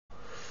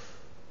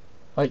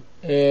はい。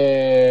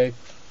で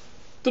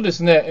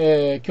す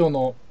ね、今日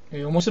の、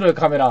面白い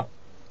カメラ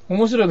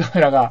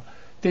が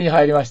手に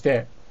入りまし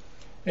て、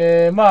こ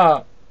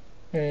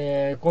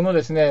の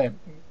ですね、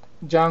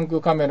ジャン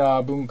クカメ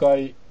ラ分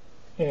解、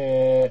あ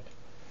り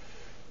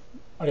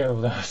がとう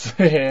ございます。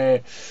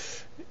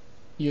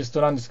ユース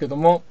トなんですけど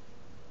も、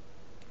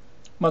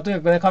とにか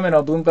くね、カメ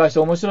ラを分解し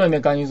て面白い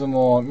メカニズ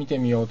ムを見て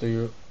みようとい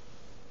う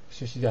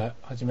趣旨で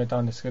始め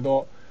たんですけ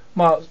ど、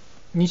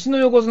西の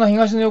横綱、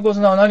東の横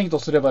綱は何と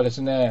すればで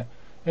すね、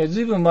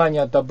ずいぶん前に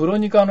あったブロ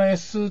ニカの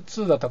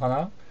S2 だったか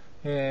な、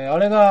あれ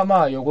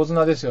が横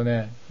綱ですよ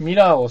ね。ミ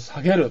ラーを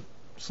下げる。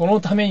そ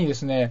のためにで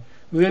すね、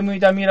上向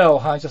いたミラーを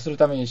反射する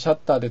ためにシャッ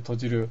ターで閉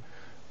じる。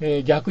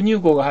逆入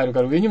光が入る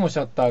から上にもシ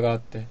ャッターがあっ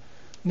て。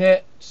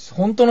で、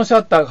本当のシャ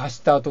ッターが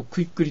走った後、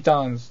クイックリタ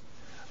ーンズ。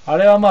あ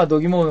れは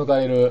度肝を抜か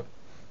れる、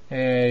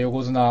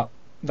横綱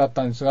だっ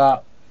たんです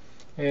が、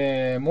も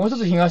う一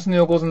つ東の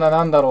横綱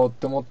なんだろうっ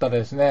て思ったら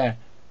ですね、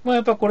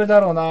やっぱこれだ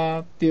ろう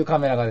なっていうカ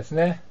メラがです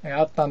ね、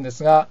あったんで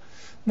すが、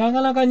な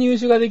かなか入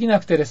手ができな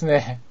くてです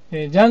ね、ジ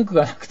ャンク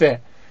がなく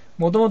て、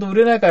もともと売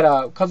れないか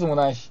ら数も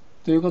ないし、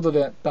ということ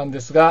だったん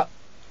ですが、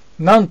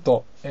なん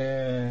と、こ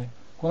の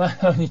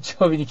間の日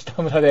曜日に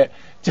北村で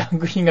ジャン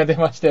ク品が出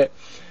まして、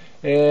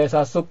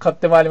早速買っ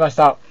てまいりまし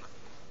た。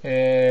ブ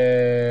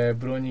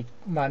ロニ、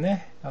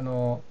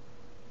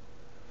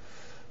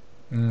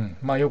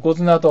横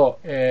綱と、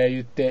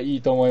言ってい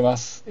いと思いま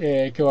す。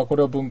今日はこ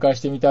れを分解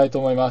してみたいと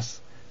思いま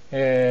す。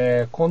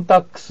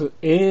Contax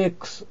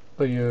Ax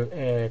と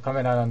いう、カ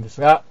メラなんです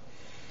が、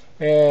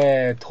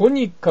と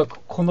にかく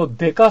この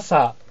デカ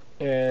さ、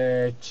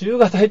中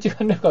型一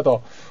眼レフか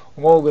と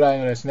思うぐらい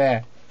のです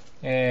ね、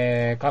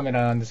カメ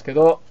ラなんですけ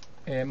ど、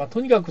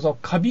とにかくその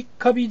カビ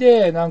カビ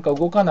でなんか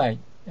動かない、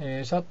シ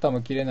ャッター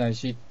も切れない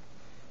し、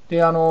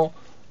で、ファ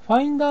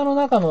インダーの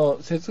中の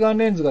接眼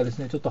レンズがです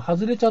ね、ちょっと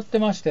外れちゃって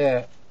まし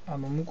て、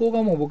向こう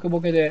がもうボケ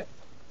ボケで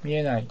見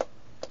えないっ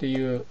て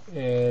いう、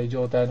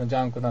状態のジ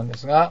ャンクなんで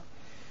すが、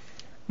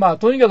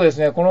とにかくです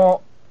ね、こ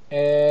の、北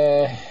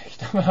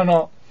村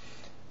の、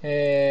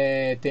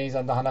店員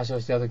さんと話を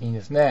してた時に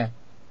ですね、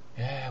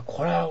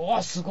これ、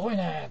すごい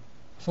ね。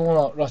そう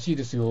ならしい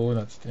ですよ、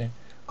なんつってね。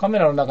カメ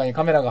ラの中に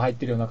カメラが入っ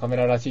てるようなカメ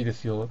ラらしいで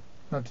すよ、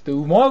なんて言っ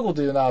て、うまいこ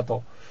と言うな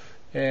と、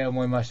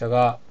思いました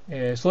が、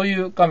そうい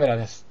うカメラ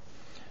です。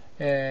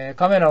カ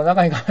メラの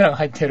中にカメラが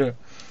入ってるん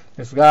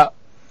ですが、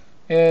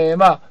当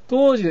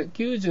時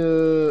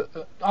90、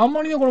あん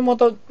まりね、これま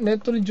たネッ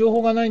トに情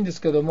報がないんで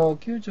すけども、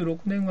96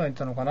年ぐらいに行っ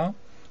たのかな。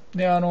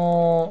で、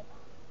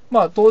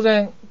当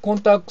然、コン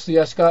タックス、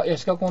ヤシカ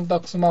コンタッ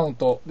クスマウン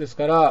トです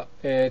から、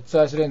ツ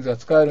ーアイスレンズが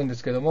使えるんで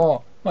すけど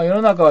も、世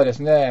の中はで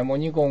すね、もう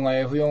ニコンが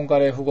F4 か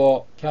ら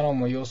F5、キャノン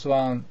も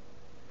EOS1、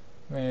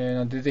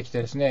出てき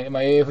てですね、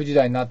AF 時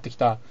代になってき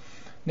た。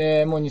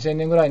で、もう2000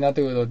年ぐらいになっ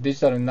てくるとデジ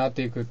タルになっ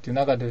ていくっていう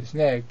中でです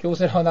ね、京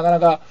セラはなか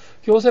なか、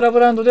京セラブ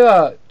ランドで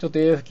はちょっと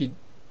AF 機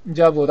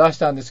ジャブを出し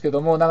たんですけ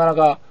ども、なかな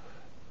か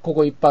こ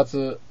こ一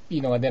発い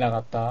いのが出なか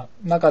った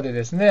中で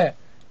ですね、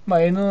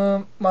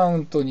N マウ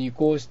ントに移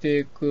行して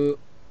いく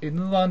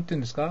N1 っていう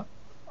んですか、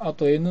あ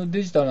と N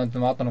デジタルなんて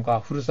のもあったのか、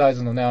フルサイ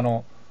ズのね、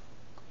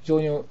非常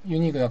にユ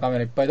ニークなカメ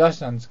ラいっぱい出し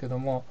たんですけど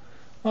も、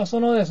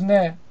そのです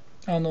ね、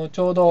ち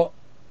ょうど、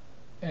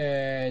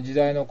時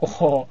代の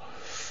こう、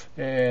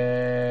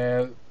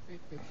曲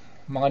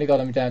がり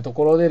角みたいなと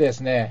ころでで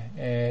すね、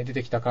出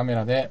てきたカメ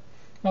ラで、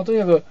とに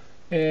かく、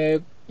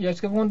ヤ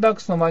シカコンタッ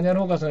クスのマニュア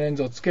ルフォーカスのレン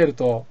ズをつける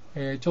と、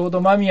ちょう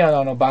どマミヤ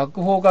のバッ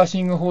クフォーカ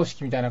シング方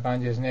式みたいな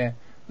感じですね。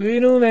フィ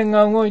ルム面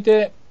が動い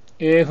て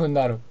AF に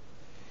なる。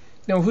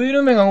でもフィ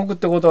ルム面が動くっ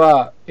てこと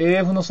は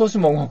AF の素子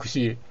も動く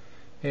し、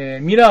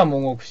ミラー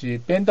も動くし、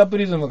ペンタプ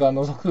リズムが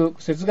覗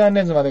く接眼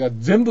レンズまでが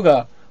全部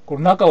がこ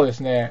の中をで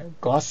すね、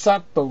ガッサ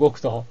ッと動く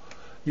と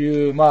い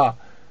う、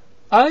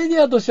アイデ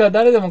ィアとしては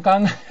誰でも考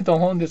えると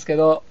思うんですけ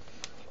ど、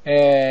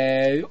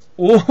大真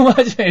面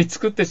目に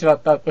作ってしま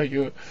ったと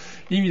いう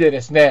意味で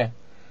ですね、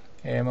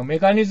メ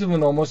カニズム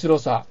の面白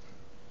さ、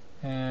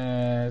そ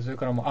れ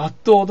からもうあっ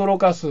と驚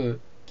かす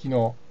機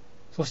能、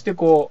そして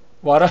こ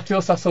う、笑い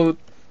を誘うっ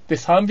て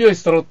3拍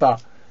子揃った、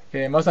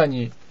まさ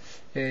に、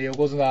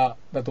横綱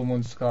だと思う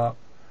んですが、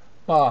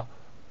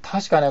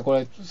確かね、こ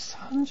れ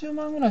30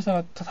万ぐらいした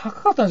ら高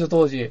かったんですよ、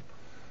当時。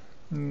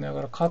だ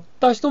から買っ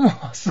た人も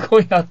す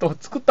ごいなと、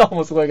作った方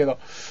もすごいけど、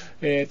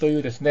とい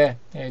うですね、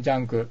ジャ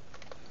ンク。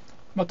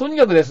とに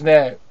かくです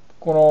ね、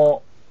こ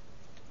の、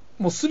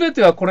もうすべ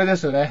てはこれで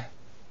すよね。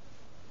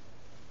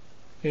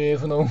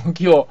AF の動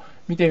きを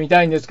見てみ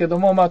たいんですけど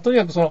も、とに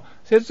かくその、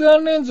接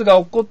眼レンズが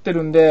起こって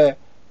るんで、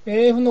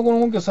AF のこの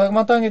動きを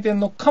妨げてる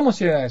のかも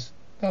しれないです。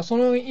だからそ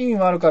の意味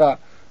もあるから、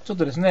ちょっ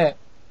とですね、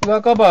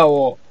上カバー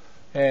を、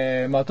と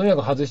にか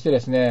く外してで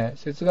すね、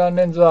接眼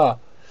レンズは、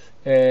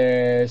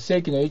正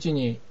規の位置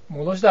に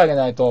戻してあげ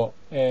ないと、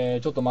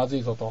ちょっとまず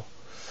いぞと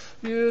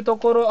いうと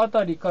ころあ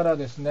たりから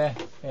ですね、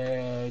ち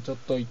ょっ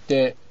と行っ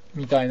て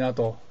みたいな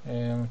と、ちょっ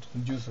と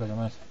ジュースが出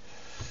まし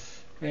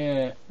た、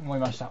思い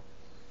ました。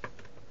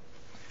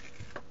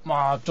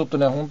ちょっと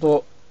ね、本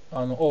当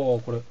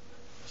これ、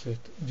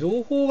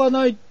情報が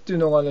ないっていう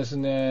のがです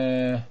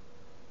ね、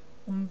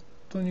本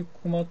当に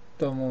困っ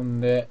たもん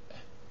で、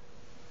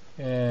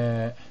と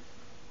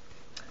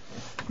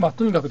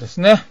にかくです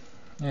ね、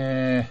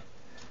行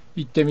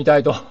ってみた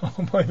いと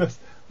思います。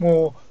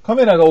もうカ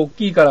メラが大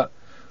きいから、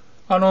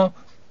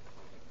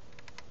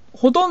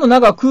ほとんど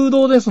中は空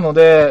洞ですの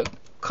で、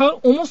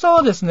重さ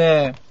はです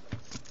ね、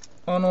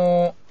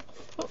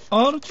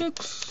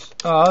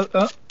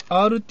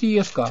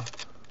RTS か。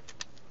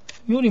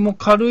よりも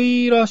軽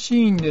いらし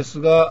いんで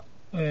すが、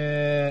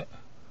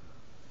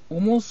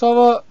重さ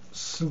は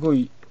すご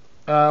い、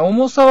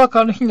重さは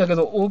軽いんだけ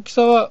ど、大き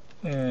さは、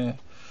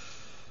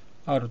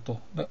あると。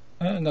だか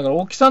ら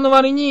大きさの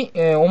割に、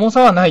重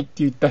さはないっ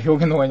て言った表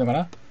現の方がいいのか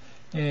な。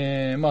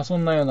そ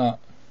んなような。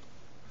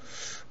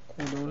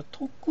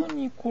特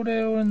にこ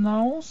れを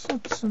直す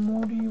つ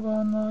もり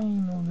はない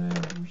ので、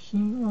部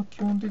品は基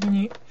本的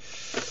に、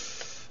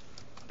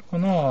か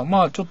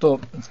な。ちょっ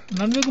と、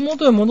なるべく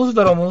元へ戻せ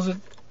たら戻せ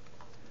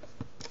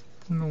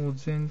のを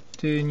前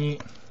提に、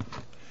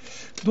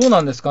どう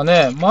なんですか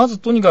ね。まず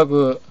とにか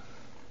く、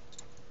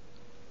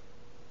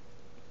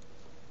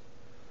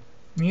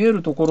見え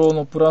るところ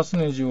のプラス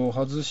ネジを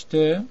外し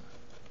て、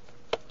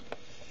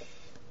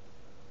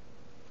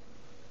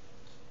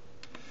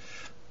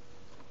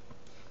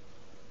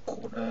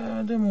こ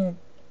れ、でも、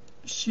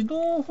指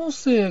導補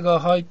正が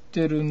入っ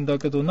てるんだ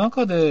けど、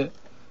中で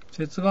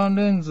接眼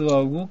レンズ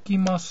は動き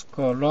ます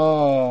か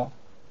ら、っ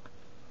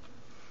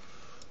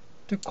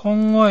て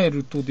考え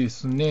るとで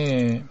す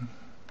ね、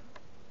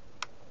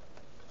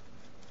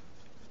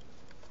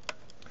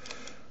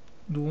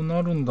どう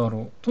なるんだ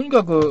ろう。とに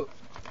かく、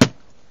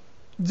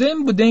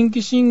全部電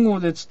気信号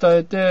で伝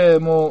えて、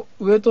も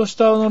う上と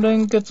下の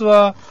連結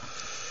は、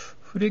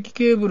フレキ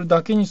ケーブル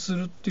だけにす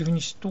るっていう風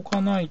にしと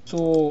かない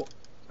と、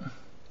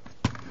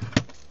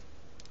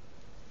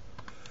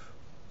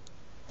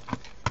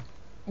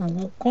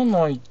動か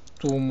ない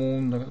と思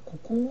うんだけど、こ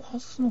こを外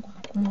すのかな、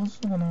ここを外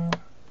すのかな。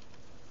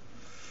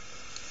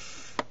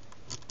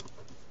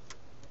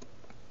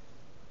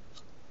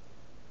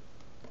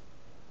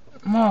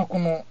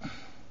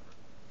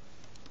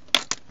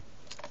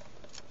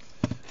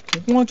こ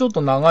こがちょっ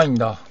と長いん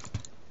だ。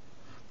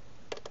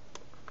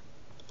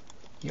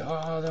いや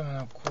ー、でも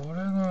ね、これ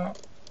が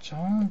ジャ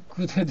ン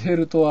クで出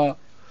るとは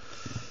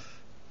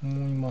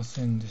思いま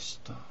せんでし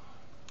た。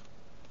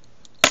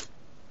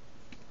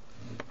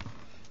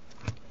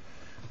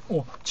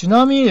ち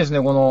なみにです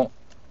ね、この、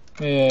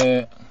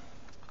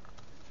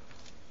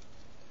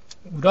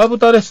裏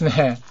蓋です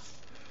ね。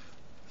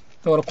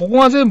だからここ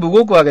が全部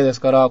動くわけで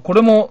すから、こ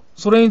れも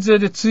それにつれ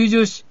て追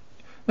従し、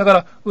だか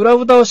ら裏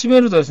蓋を閉め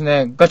るとです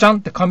ね、ガチャン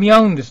って噛み合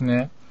うんです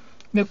ね。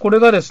で、これ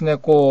がですね、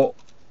こ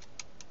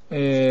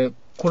れ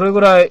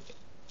ぐらい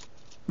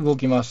動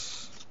きま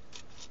す。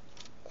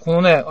こ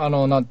のね、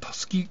た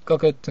すき掛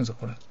けって言うんですか、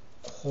これ。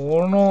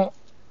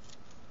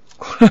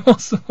これも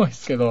すごいで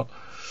すけど、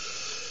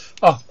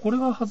これ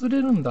が外れ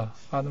るんだ。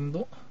で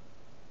も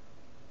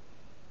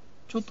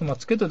ちょっと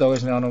つけておいた方がい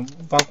いですね。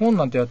バコン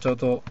なんてやっちゃう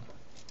と、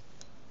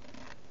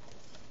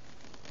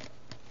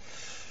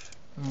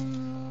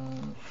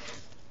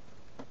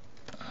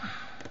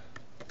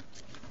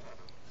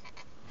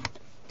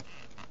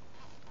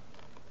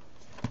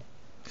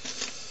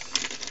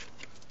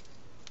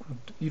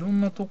いろ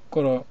んなと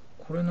こから、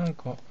これなん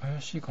か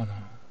怪しいかな。こ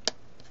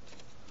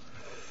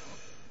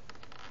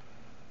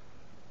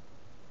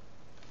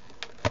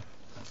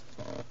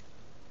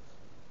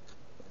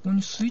こ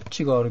にスイッ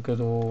チがあるけ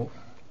ど、こ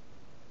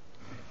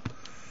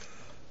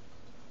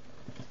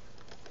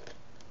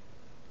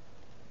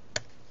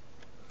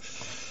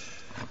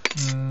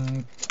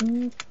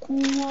こは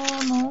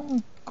な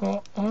ん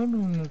かある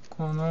の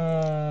か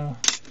な。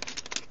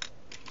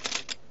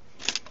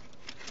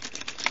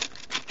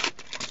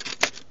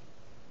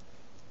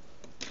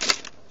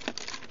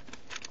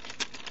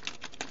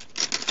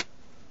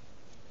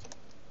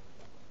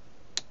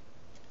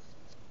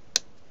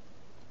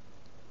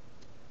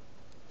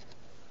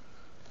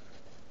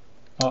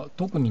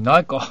特にな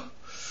いか。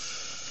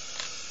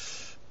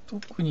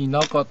特に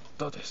なかっ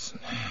たです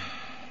ね。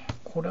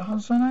これ外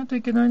さないと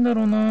いけないんだ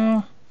ろう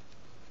な。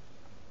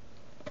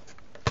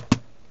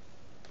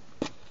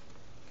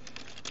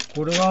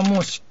これは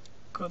もう仕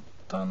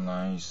方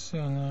ないっす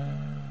よ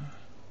ね。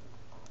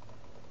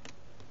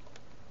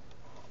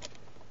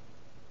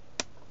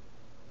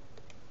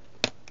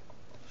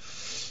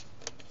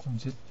これ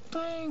絶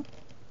対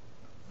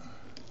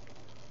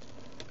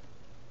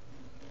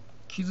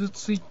傷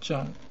ついち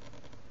ゃう。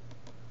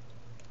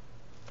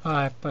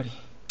やっぱり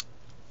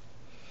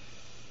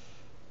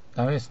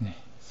ダメです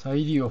ね。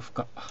再利用不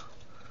可。こ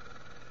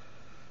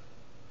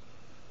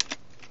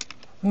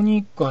こ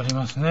に1個あり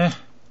ますね。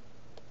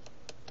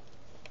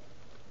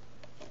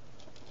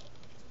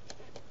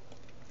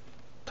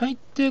大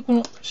抵こ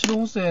の白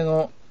補正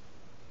の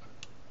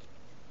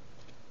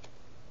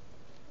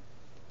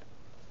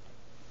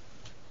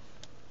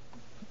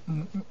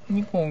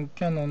ニコン、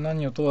キヤノン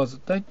何を問わ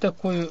ず、大体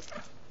こういう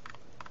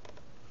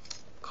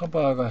カ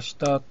バーがし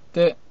てあっ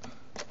て、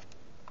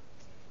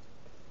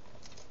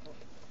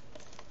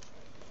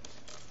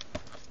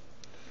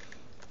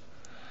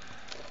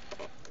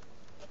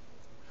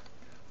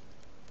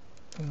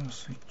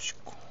スイッチか。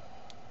こ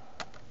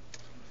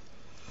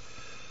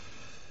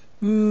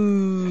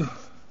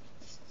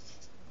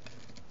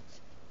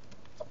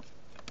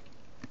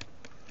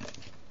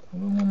れ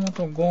もま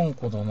た頑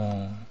固だ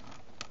な。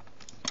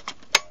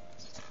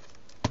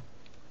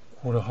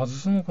これ外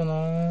すのかな。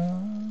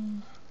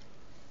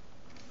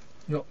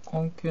いや、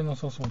関係な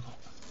さそうだ。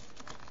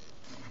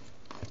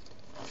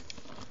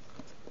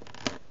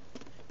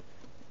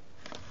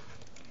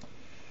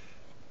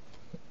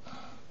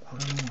こ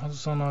れも外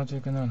さないと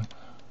いけないのか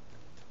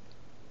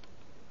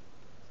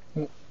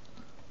な。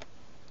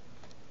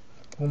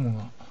ゴム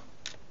が。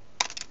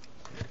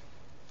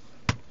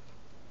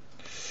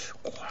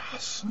これ外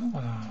すのか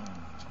な。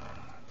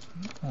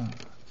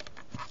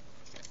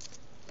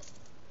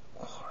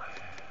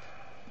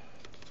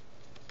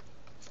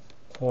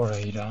こ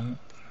れいらん。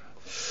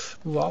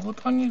上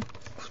蓋にくっ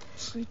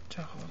ついて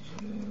外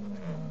れよ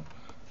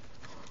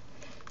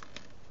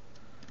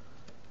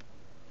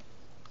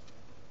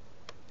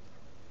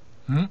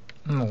う。なん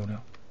だこれ。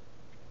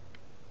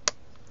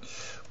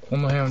こ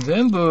の辺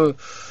全部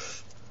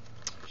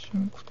一緒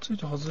にくっつい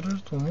て外れ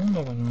ると思うん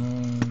だけどな。な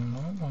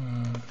んかな。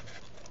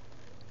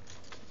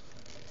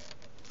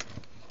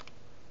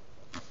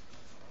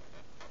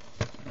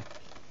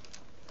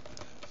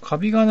カ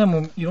ビがね、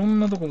もういろ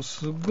んなところ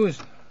すっごいで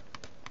す。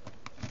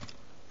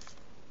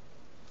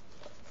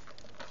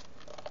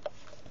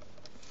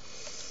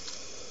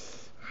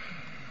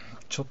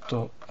ち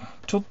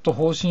ょっと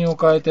方針を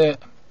変えて、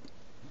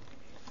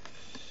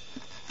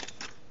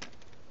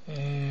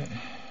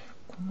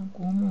この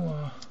ゴム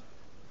は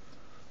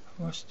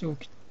剥がしてお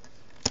き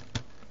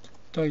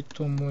たい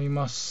と思い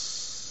ま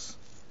す。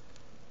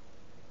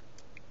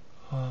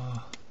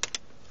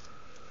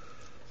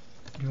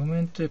両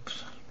面テープ。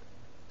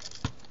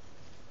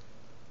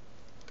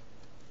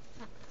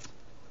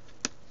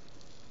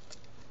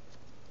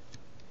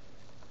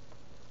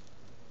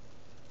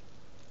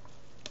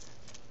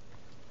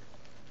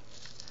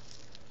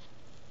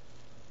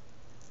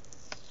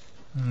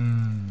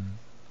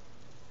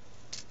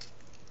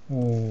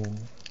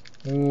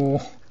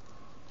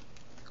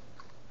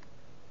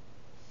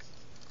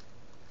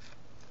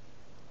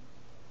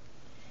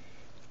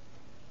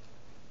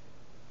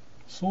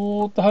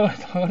そーっと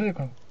剥がれる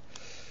かな。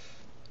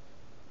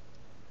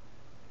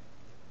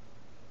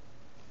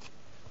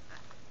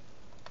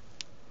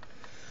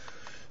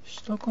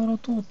下から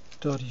通っ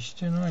たりし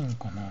てないの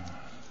かな。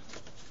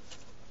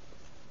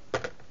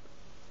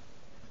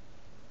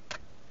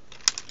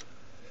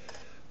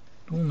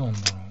どうなんだ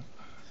ろ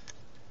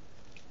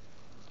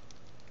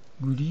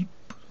う。グリッ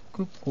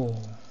プ結構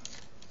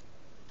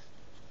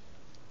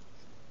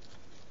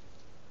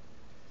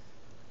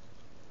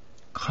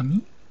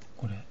紙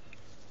これ。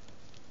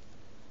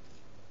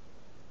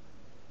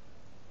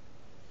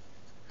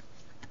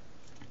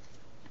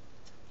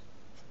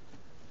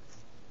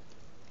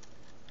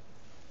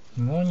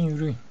意外に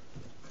緩い。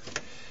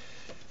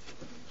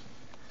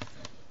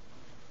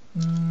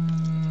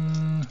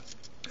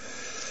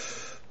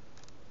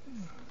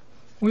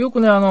よ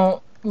くね、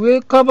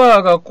上カバ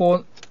ーがこ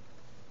う、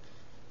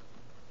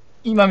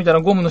今みたい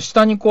なゴムの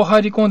下にこう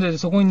入り込んでて、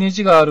そこにネ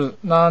ジがある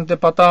なんて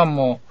パターン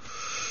も、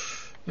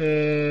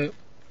プ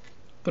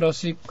ラス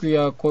チック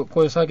やこ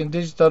ういう最近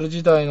デジタル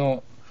時代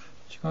の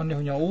時間レ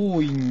フには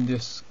多いんで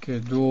すけ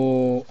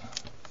ど、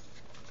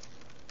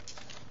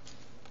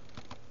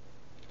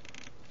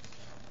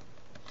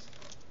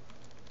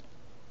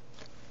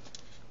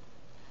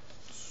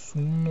そ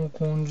んな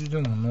感じ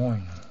でもな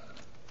いな。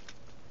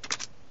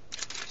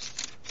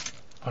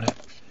あれ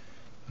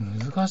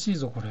難しい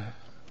ぞこれ。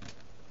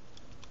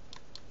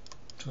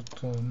ちょっ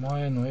と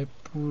前のエプ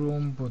ロ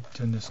ン部って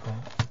いうんですか。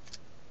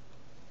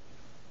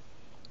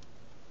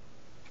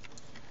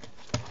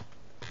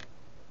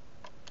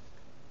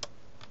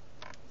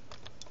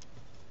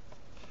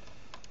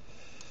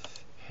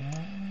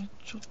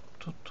ちょっ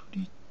と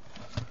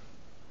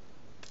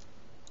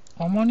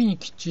あまりに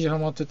きっちりは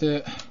まって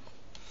て、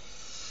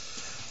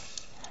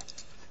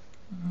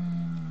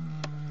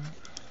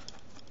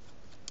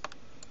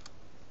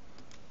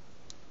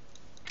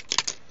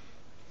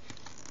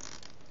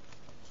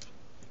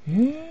接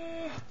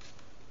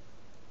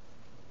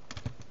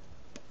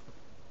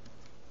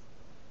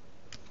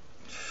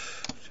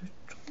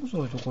着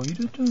剤とか入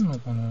れてんの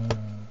かな。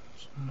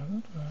そんな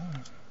ことな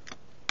い。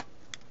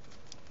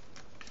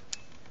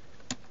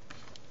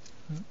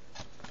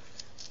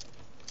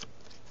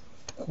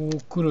こ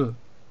う来る。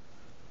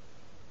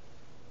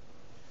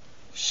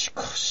し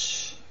か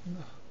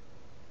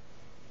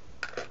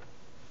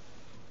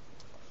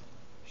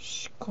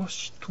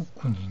し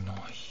特にない。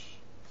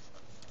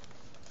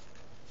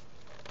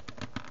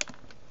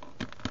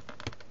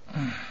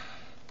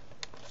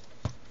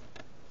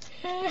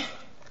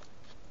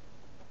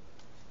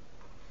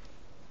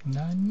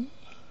何？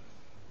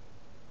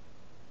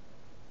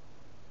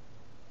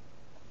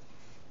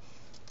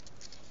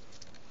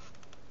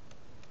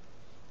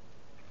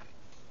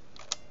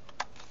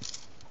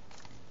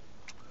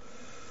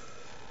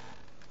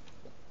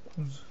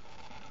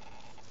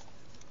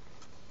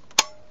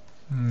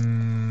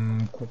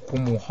ここ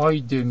も剥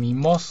いでみ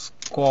ますか。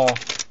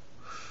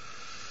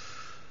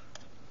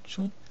ち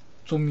ょっ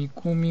と見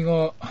込み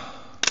が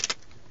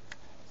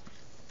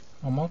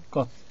甘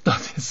かった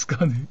です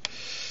かね。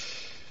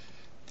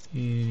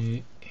取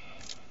れ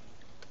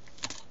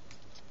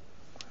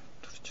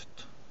ちゃっ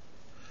た。こ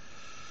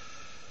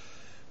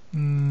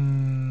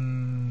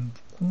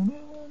れは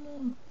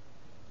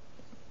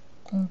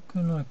関係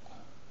ないか。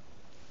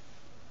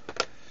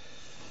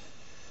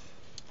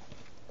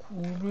こ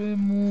れ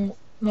も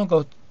なん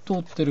か通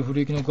ってるフ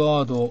レーキの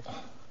ガード。こ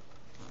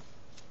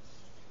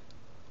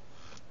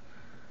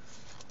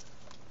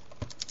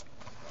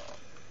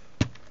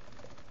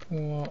こ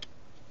は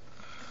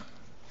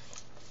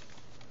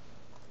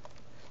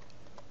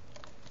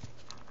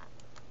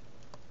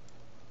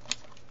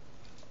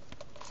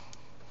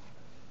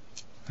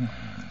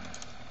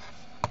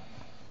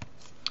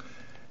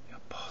やっ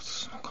ぱ外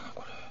すのかな、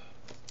これ。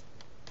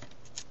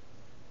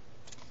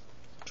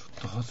ちょっ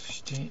と外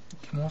してい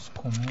きます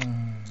か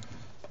ね。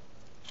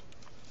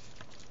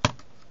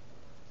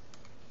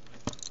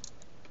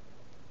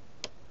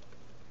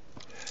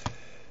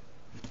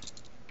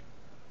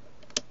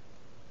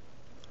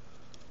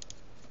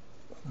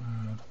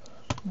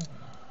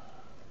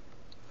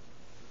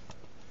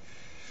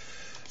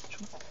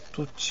ち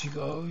ょっと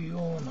違う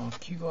ような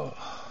気が。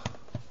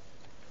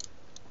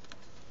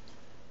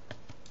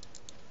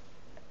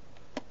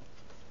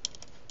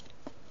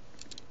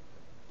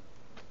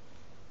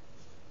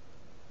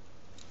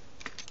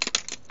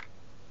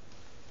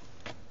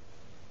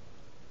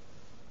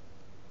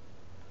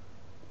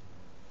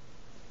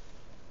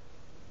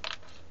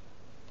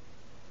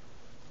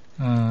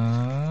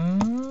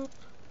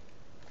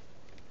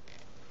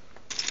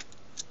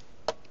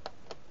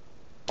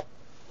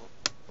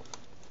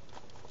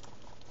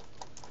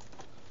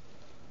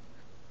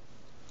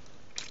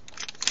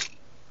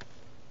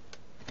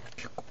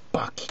結構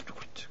バキッとこ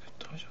っちが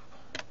大丈夫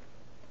か。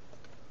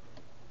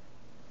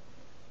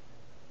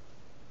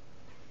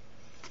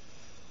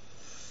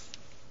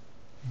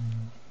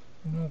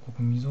なんかこ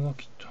れ溝が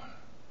切った。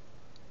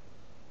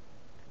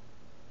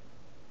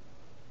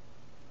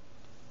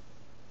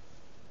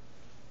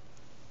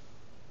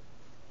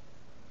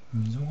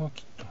溝が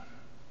切った。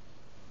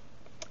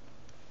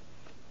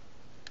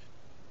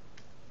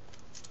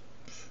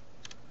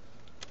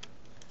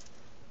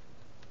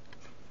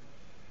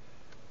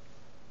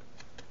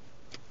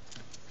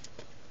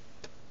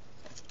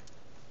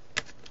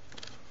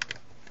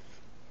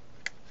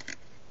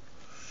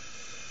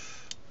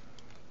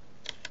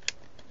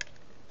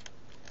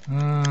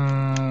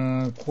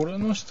これ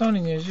の下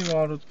にネジ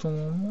があると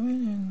も思えねえ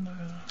んだよ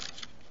な。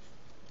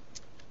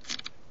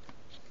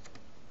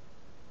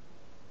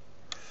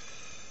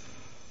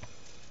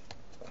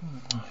こ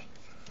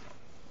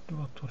れ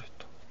は取れ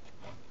た。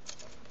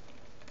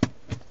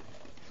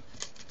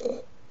これ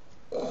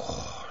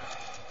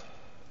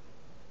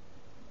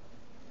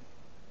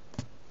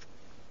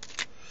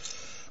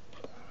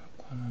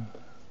かな。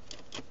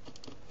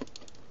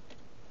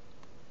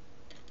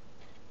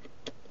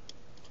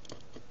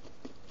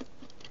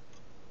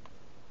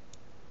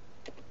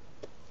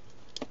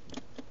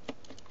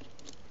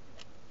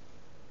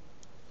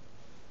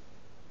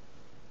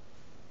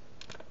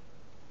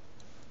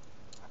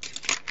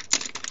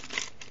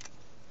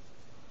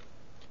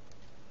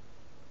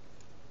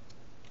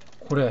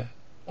これ、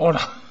あら、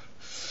こ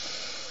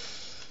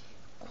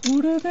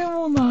れで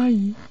もな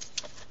い。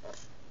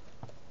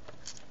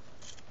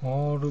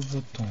R ボ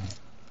タ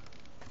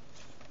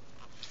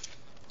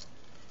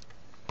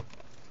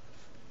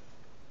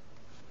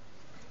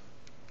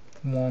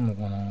ン。もうあんの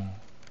かな。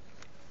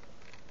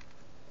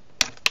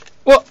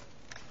うわっ、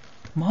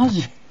マ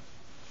ジ。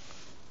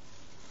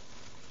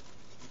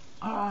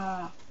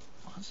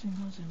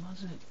マ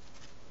ジ。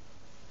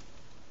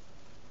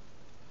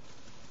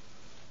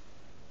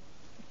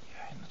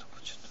変なとこ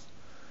ちょっ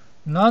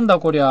と。なんだ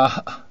こり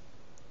ゃ。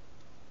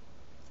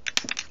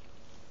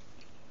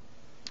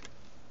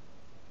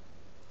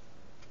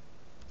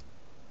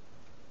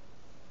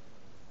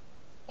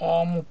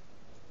もう、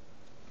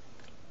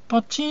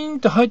パチーンっ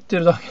て入って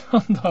るだけ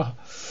なんだ。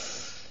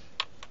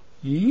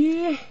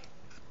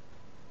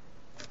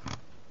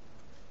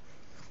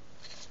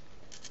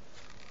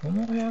こ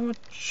の辺は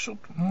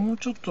もう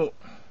ちょっと、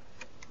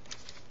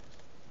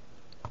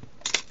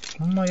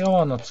こんなや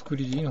わな作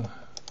りでいいのか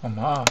な。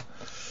まあ、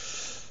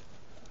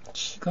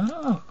力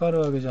がかか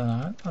るわけじゃ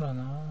ないから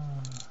な。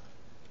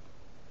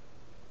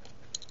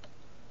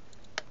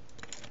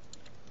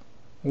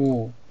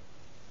おう。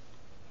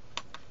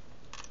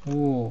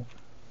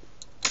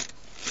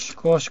し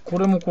かし、こ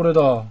れもこれ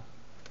だ。こ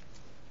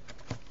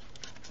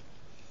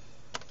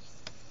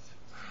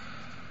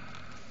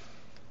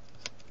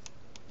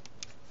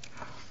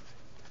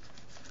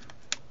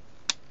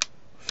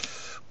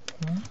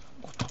の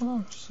ただ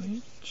のスイ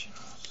ッチの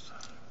さ。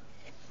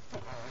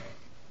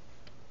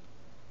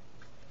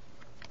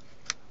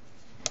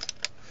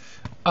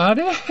あ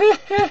れ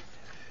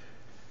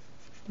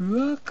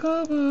上カ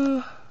バ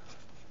ー。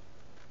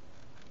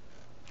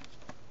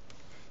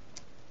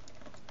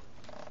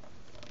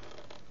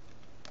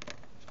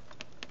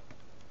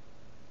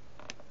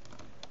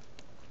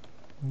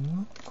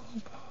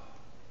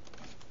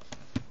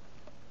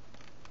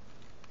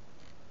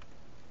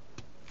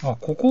あ、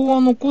ここ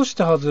は残し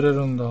て外れ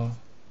るんだ。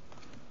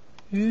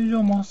じゃ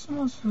あ、ます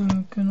ます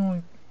抜けな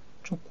い。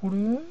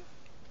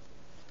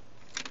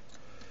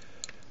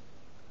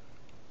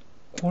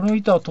これ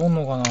板取ん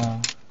のかな。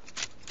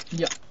い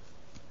や、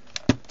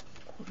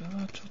これ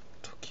はちょっ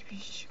と厳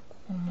しい。こ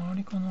こ周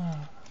りか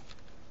な。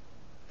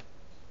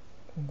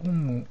ゴ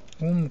ム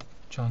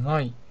じゃ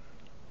ない。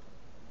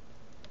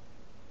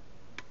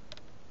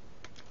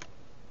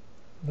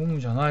ゴム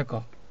じゃない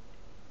か。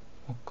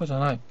輪っかじゃ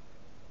ない。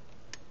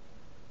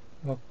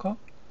輪っか？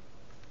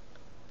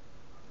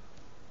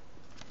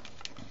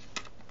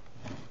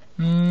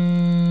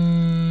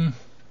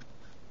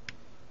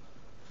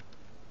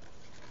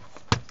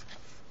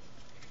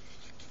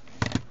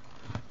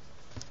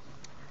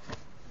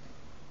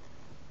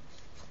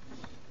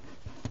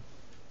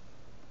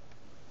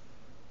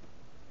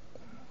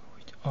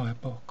あ、やっ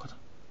ぱ輪っかだ。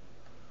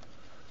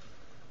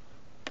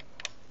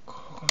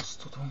剥がす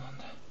とどうなん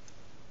だよ。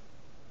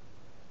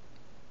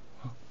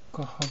輪っ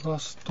か剥が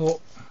す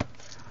と、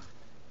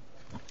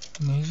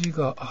ネジ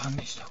が、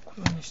ネジだ。こ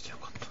れはネジでよ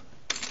かった。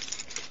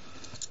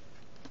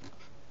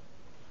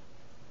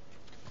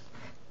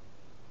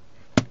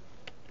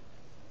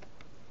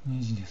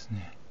ネジです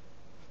ね。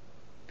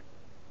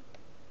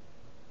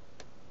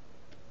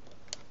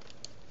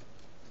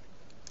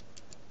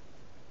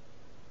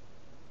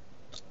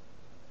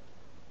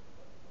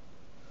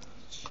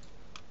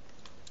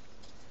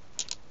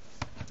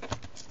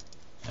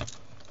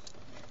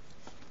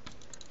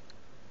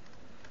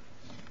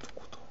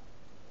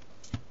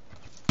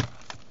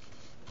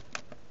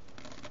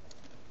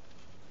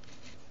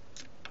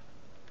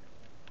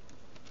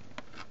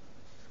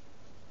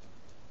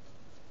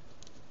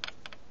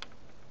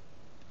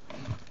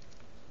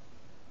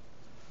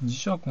磁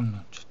石にな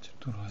っちゃってる、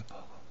ドライバ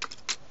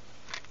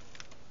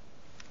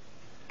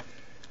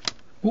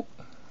ーが。お、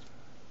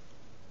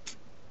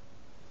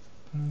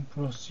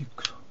プラスチッ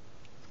クだ。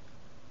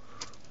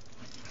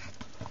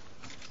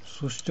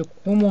そしてこ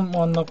こも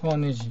真ん中が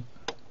ネジ。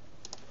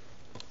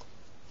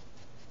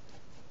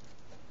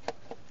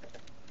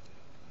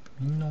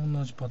みんな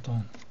同じパター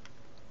ン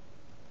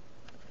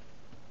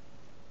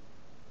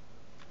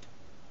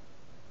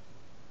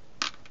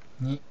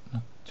にな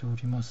ってお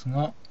ります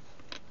が、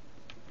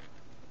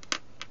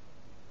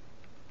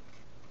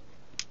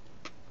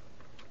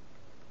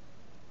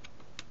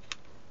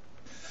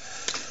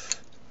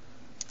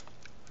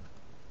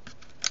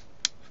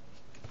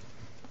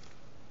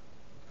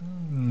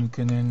抜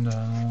けねえんだよ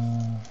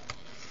な。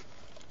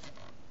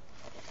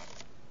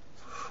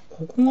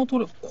ここが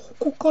取れ、こ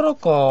こから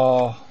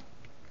か。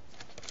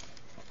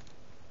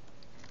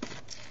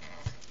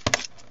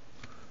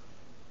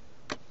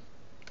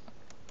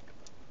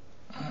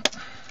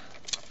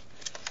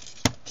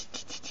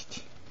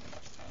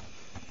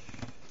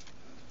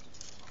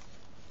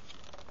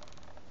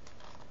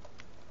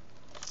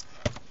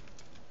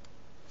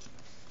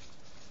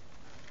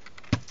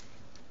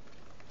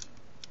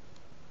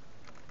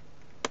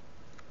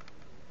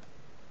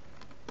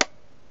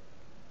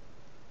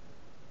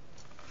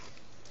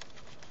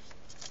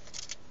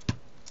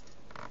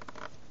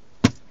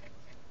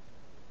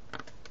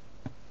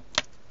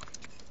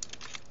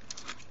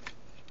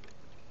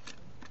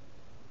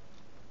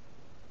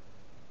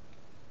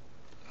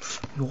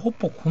やっ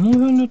ぱこの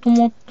辺で止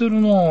まってる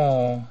な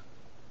ぁ。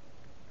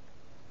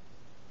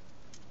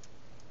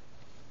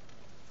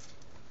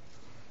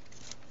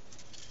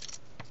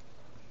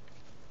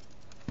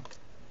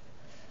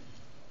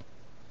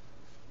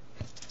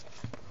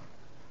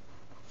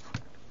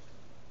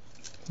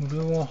こ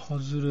れは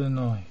外れ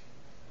ない。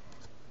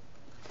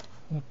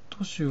ホッ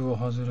トシュー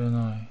は外れ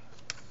ない。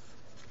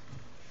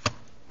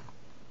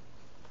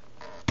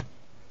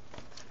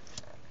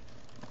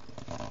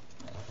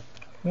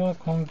これは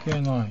関係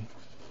ない。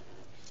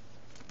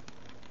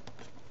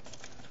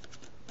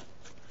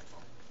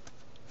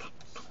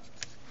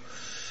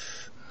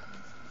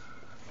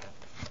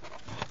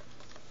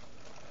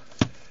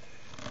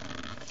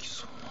き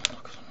そうなん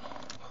だけどな。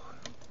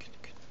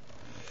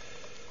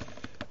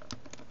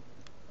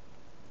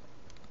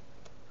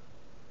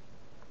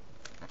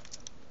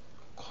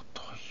硬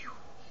いよ。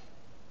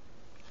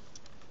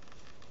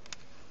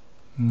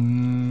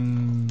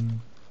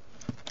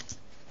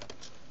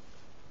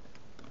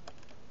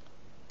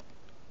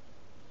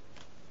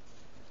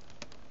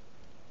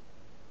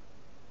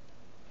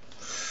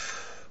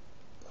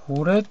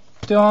これっ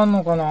てあん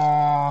のか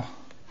な。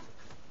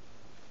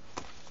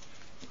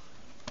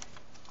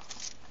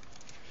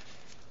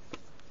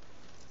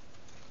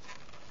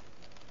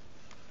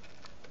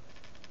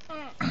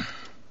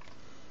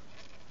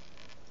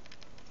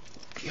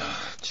いやー、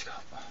違う。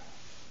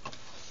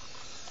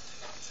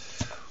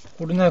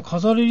これね、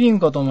飾りリン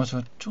かと思いました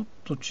が、ちょっ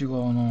と違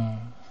うな。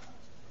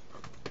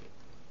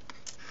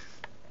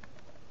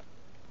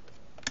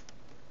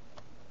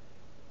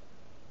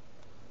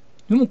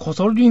でも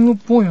飾りリングっ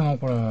ぽいな、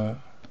これ。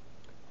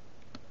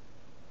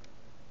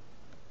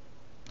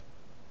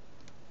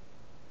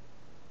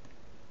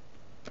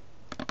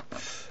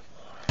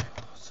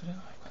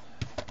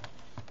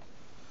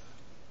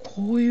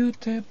こういう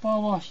テーパ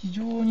ーは非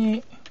常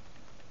に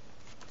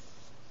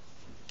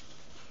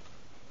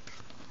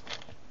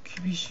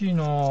厳しい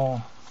な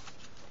ぁ。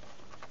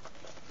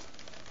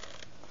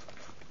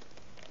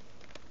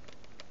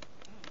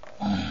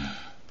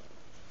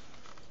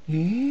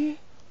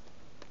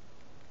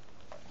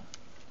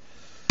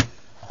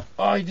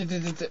あ、いてて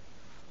てて。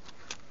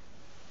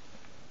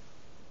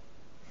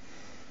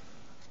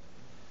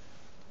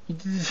い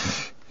ててて。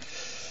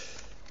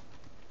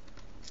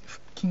腹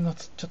筋が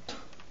つっちゃった。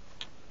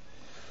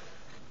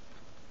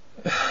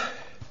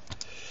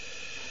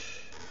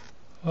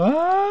あ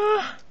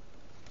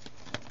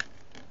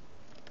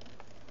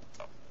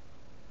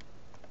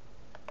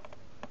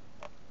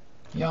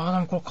ー。いやー、で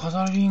もこれカ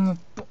ザリングっ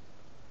ぽ。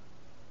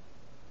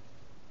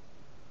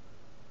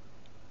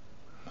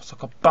まさ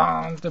か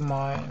バーンって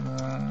前。割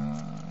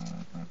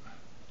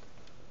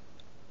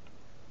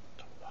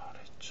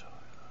れちゃうよ。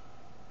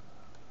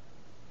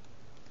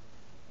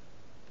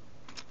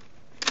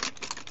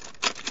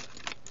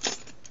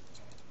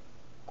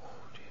こ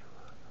れ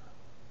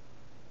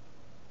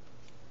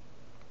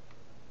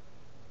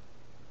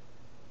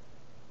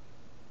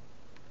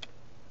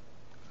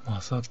は。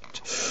まさか、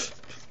ちょっ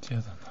と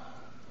やだな。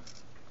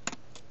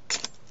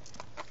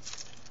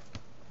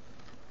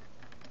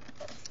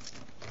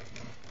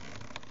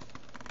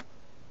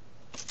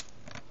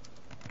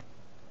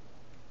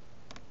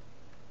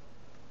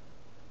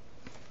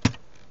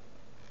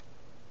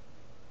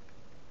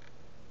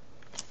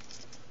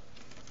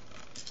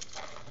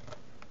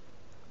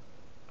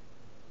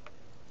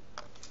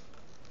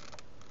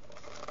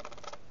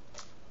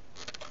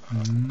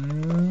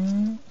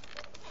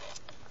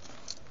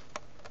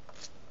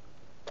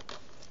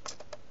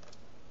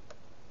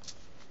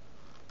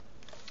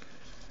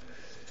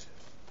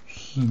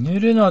ひね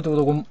れないってこ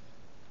とは、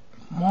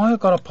前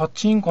からパ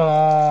チンか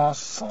な。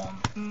そん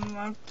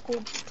なこ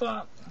と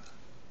は。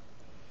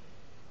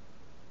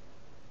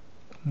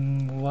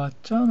割っ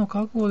ちゃうの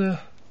覚悟で。厳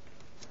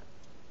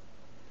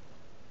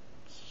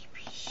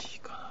しい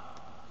か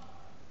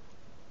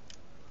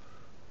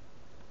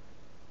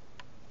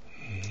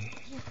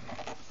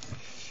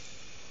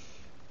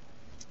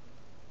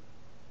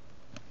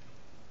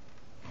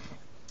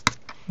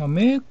な。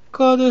メー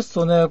カーです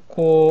とね、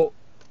こ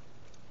う、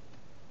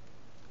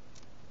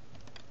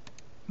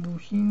部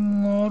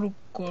品がある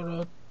か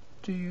らっ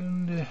ていう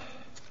んで、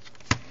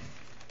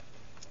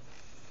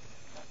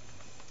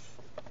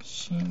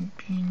新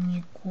品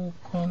に交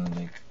換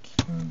でき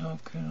るんだ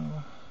けど。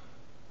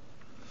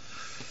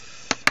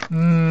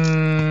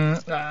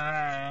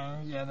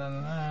嫌だ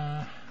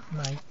な。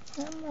まあ、一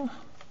旦も、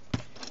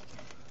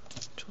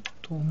ちょっ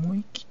と思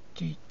い切っ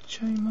ていっ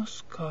ちゃいま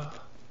すか。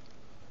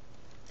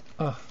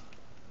あ。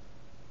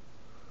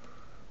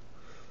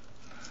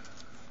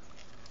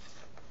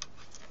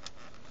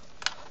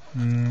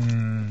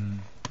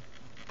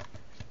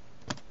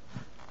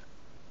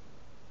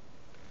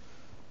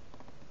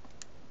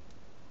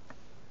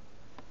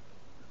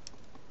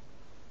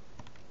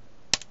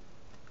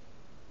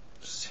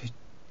接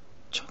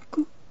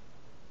着？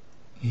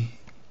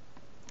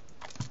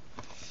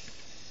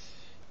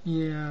い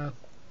やー、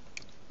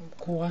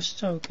壊し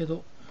ちゃうけ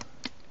ど。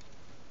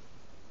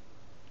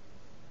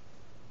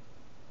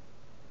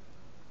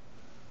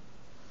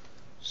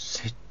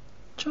接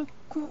着？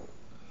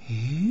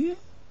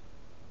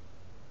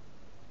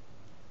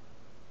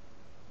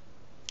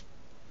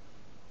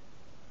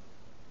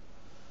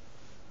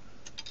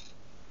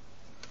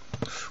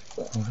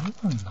これ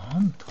はな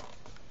んだ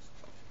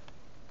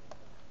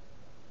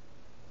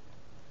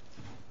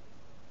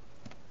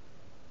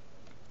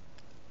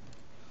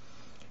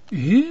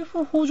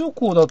？AF 補助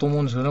鋼だと思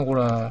うんですよね、こ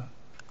れ。や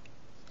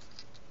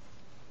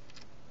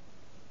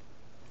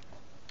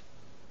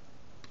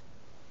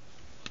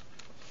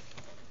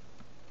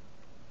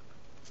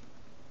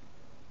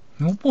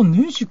っぱ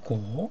ネジか？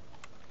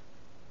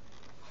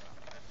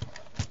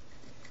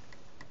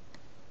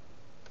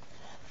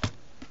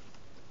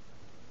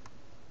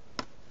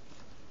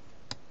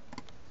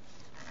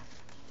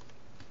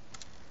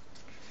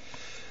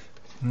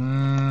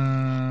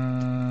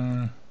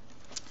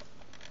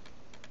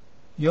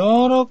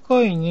柔ら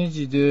かいネ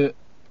ジで、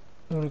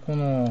あれか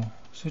な、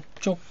接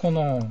着か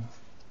な。ダ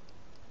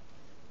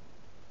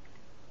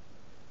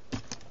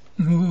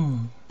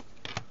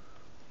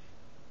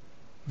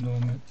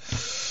メ。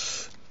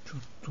ちょっ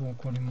とわ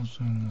かりま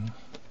せんが。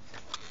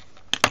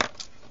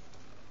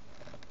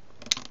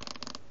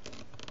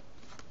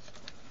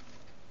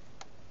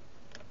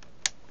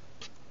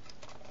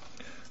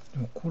で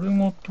もこれ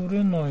が取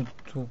れない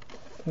と、こ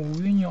こ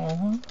上に上がら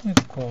ない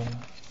か。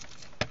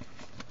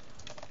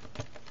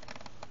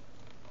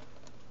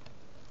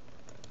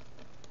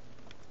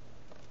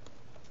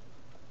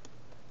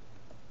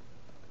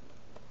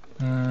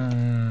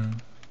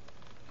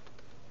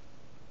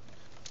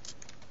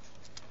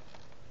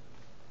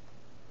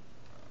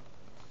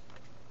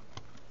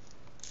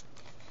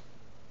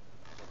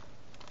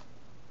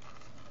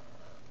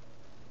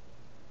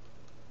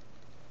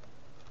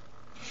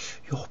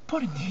やっぱ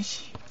りネ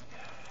ジ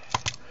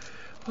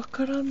わ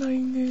からない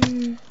ね。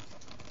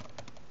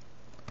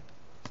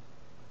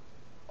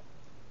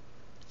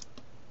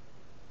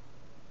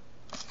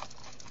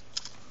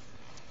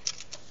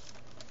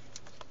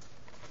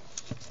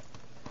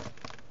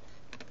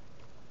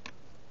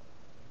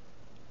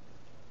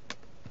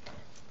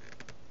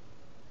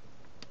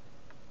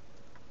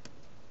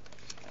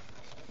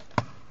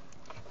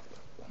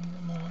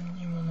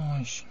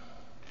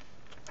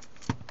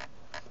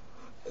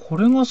こ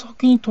れが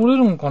先に取れ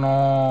るんかな。ち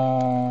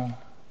ょ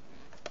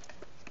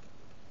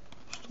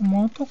っと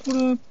またこ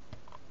れ、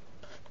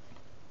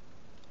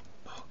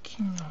パ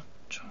キになっ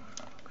ちゃうん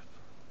だ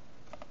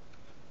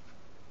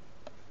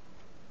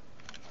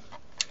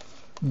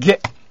けど。ゲ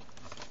ッ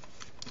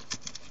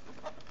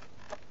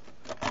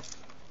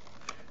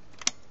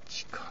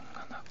時間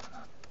がなくな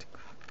ってく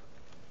る。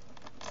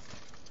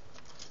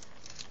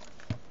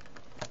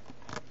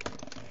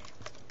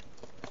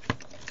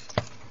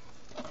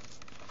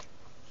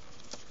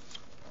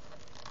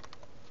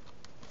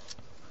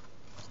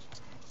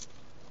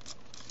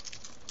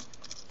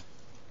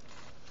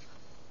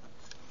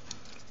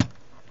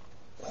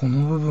こ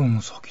の部分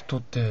も先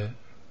取って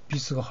ビ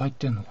スが入っ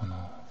てんのか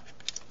な。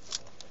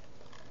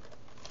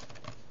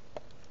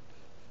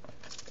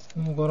こ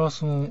のガラ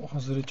スも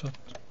外れちゃっ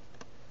た。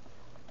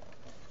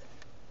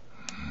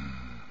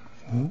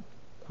お、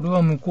これ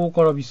は向こう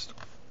からビスだ。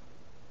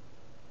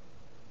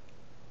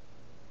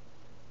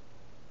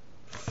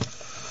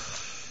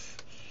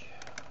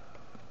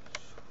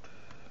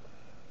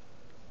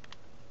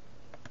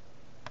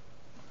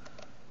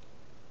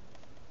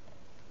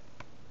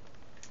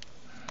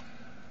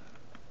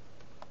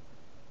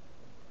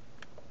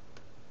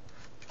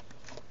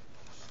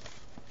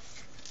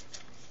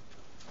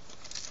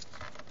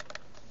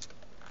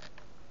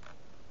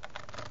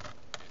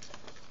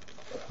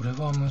これ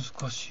は難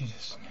しいで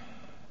すね。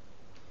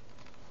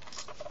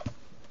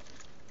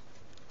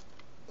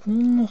こ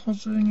んな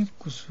外れにく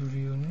くす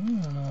るよ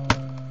ねやな。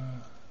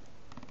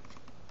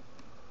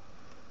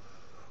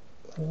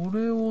こ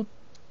れを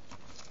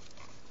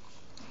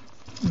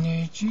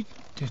ねじっ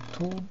て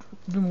取る。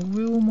でも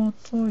上をま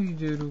たい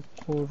でる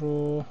からレ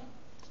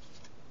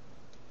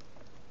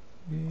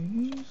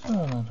ーザー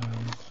なんだよね。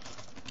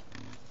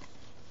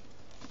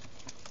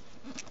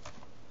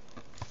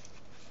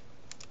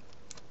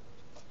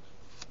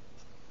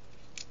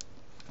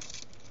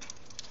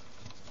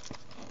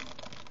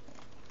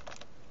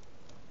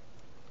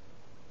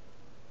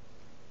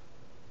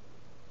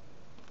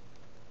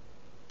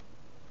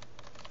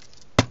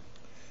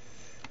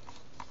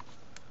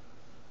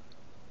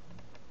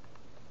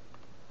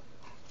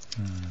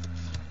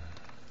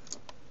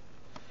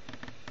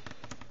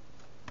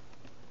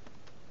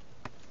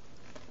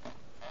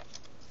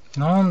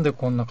なんで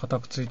こんな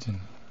硬くついてんの。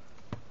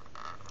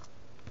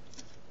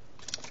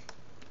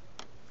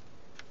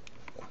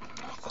こん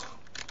なこ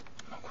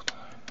と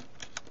ない。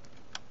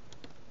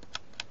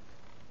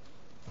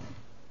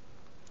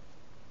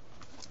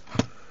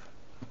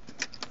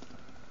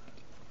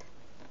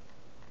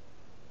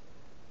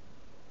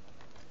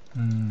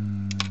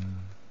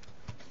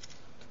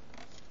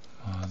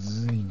ま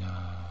ずい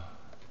な。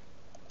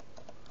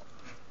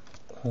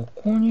こ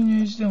こに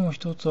ネジでも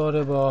一つあ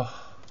れ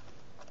ば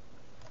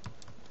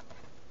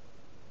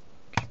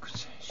結構前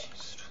進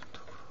するんだ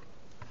が、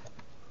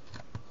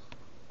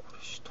こ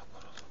れ下か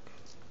らだ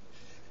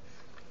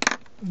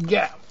け。い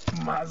や、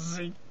ま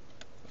ず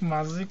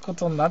いこ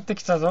とになって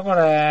きたぞこ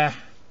れ。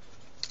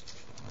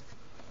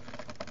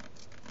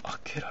開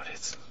けられ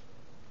ず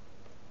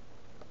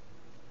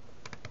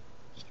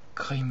に1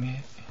回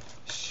目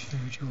終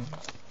了の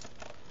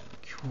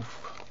恐怖が。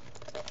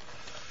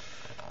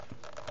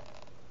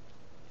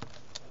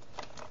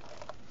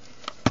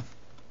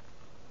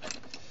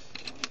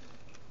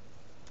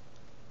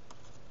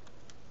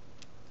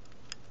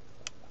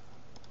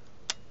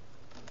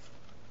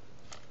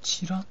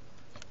チラ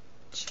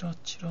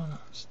チラなん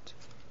つって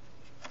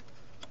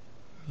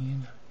見え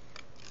ない。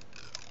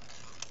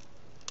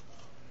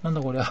なん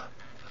だこりゃ。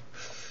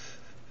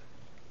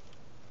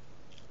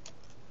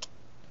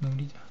ノ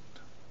リであっ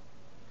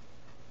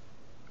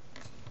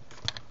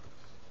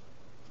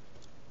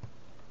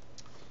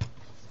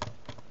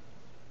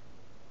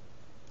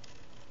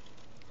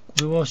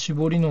た。これは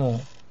絞りの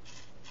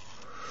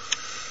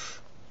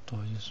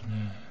台です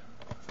ね。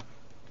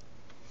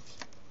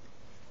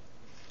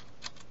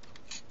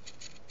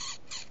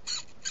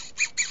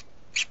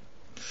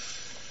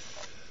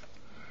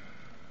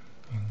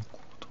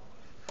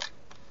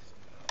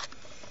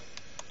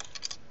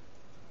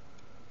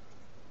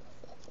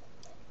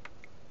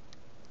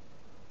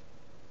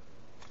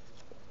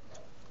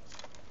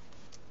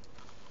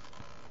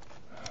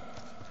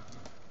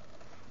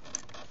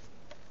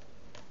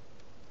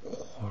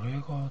これ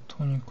が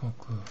とにか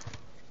く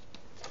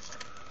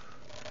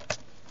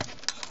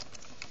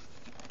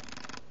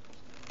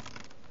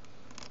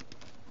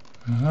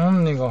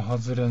何が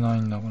外れな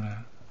いんだこれ。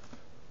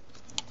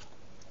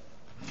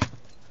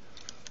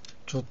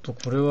ちょっと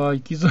これは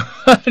行き詰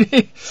ま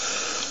り。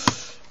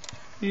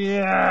い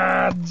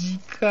やー、次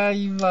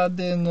回ま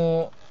で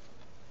の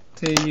っ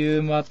てい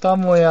うまた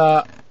も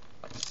や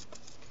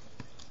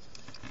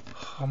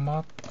は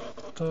まっ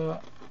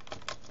た。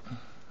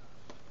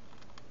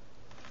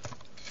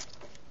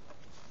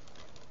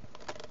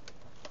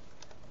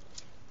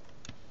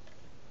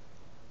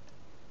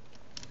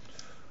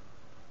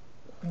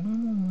これ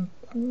も向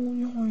こう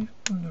に入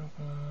るんだろう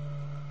かな。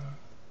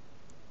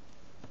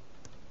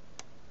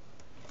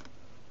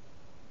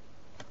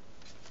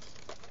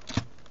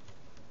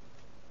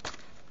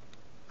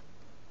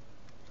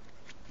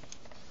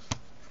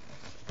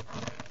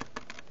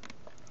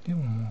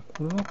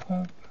これはこ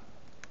の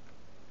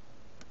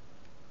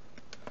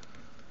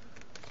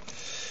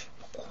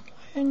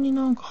辺に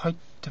なんか入っ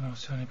てま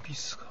すよね、ピ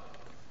スが。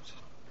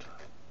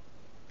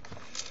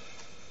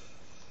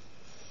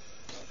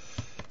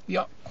い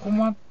や、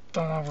困っ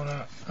たな、これ。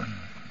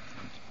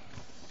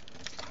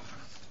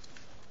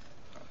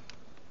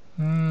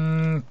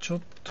ちょ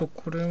っと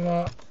これ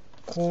は、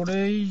こ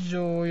れ以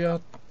上や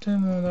って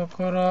も、だ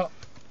から、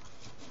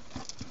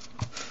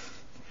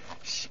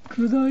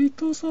宿題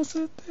とさ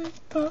せてい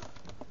た。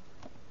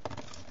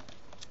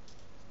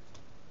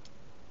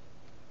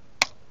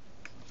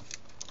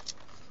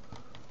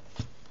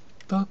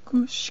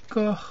託し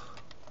か。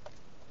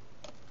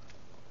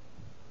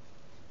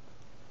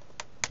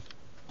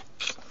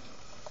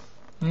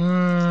こ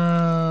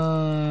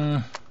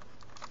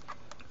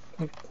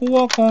こ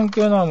は関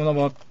係ないもんな、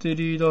バッテ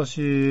リーだ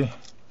し。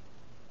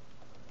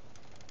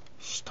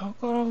下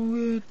から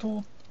上へ通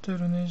って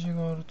るネジ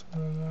があると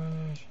も思え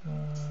ないしな。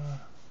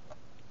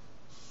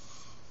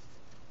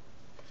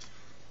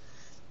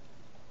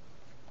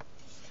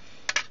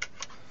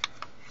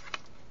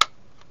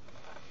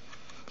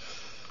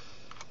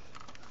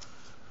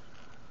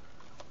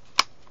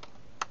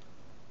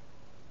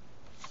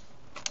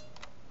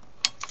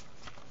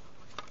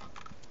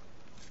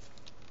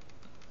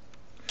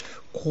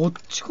こっ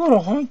ちか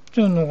ら入っ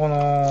てんのか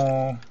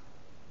な。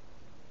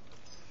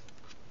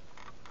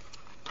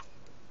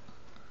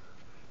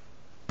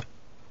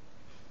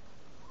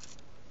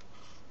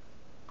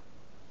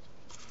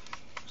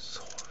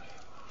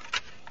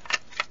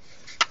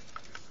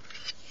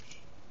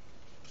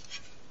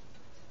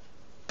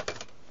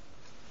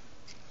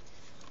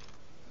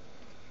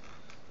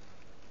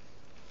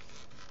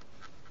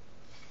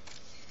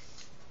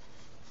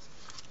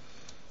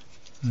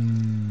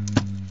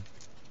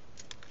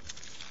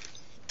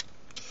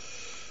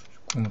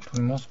これも取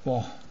りますか。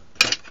こ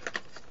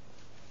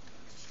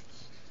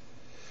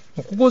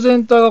こ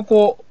全体が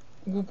こ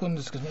う動くん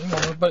ですけど、今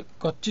やっぱり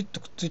ガッチッ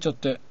とくっついちゃっ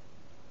て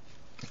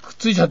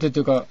って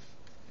いうか、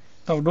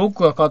多分ロッ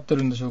クがかかって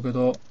るんでしょうけ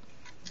ど、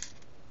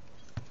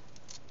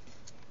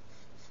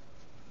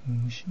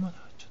虫まで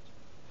入っちゃっ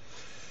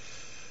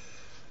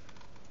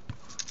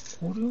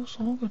た。これを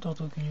下げた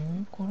ときに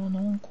上からな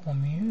んかが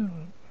見える。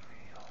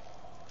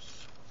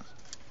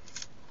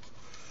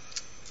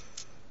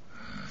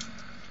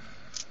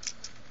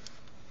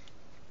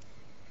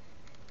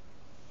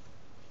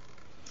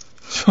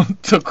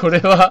ちょっとこれ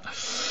は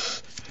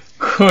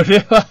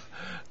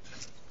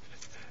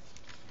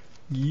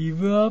ギ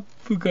ブアッ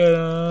プか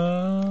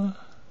な。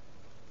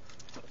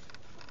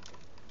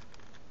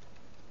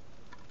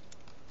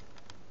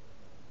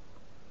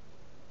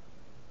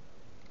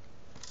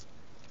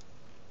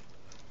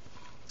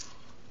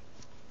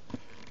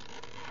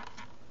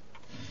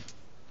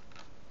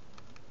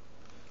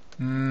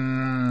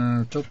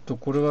ちょっと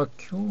これは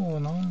今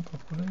日なんか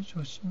これ以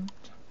上しん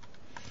ちゃ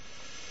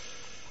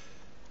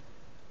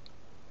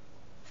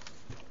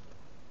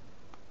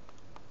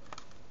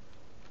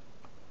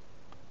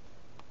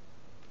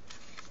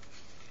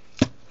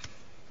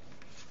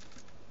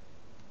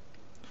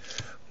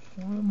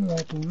これもう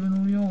あと上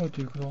乗り上げ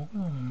ていくだけだ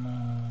もん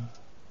な。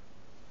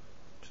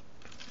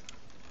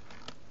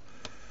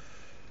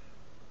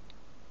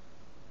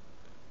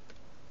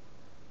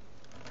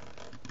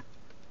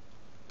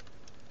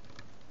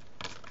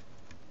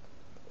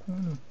こうい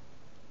うの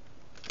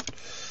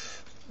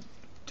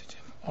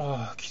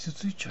ああ、傷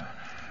ついちゃうよね。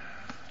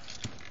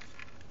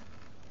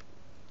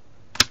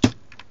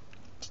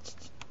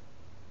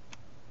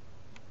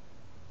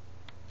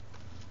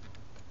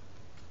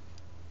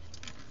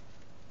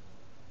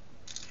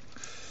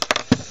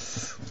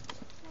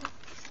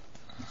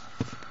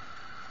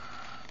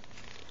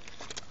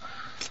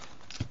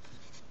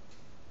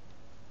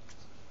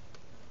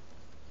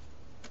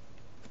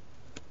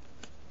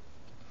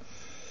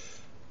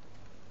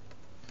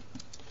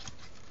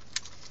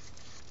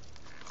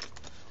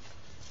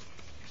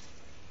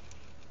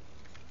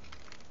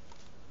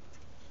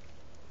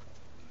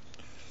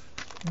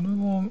これ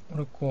はあ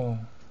れか、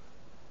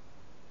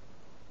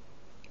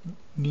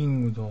リ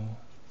ングだ。こ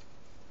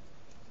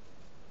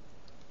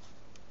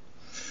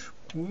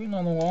ういう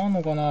のがあん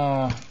のか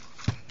な、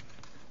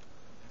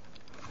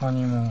他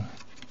にも。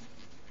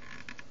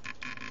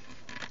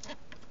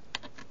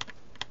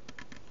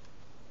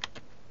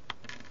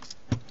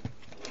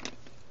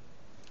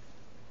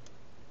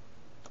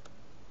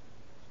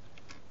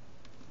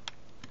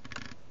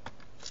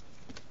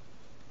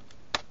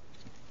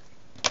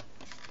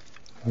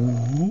おお、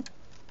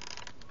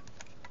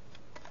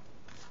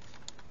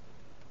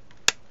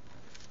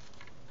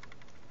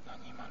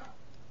何今の。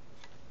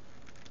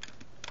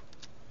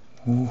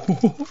おおっ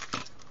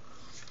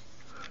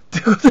て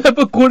ことはやっ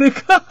ぱこれ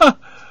か。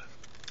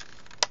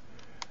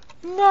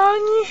な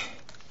に、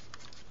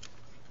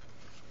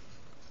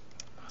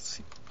ま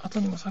ずい。後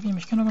にも先にも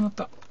引けなくなっ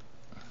た。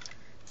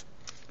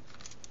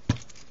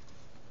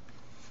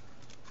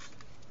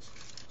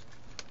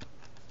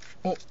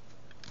お、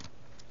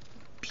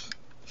ピン。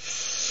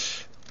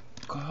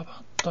ガバ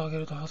ッと上げ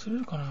ると外れ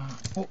るかな。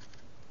お、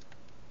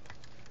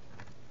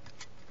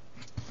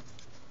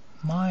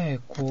前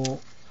こう、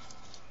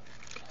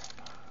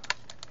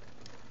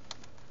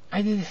あ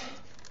いでで。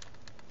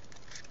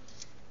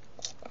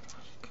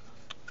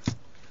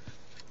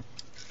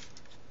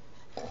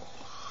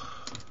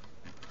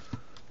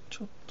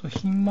ちょっと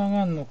ひん曲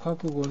がんの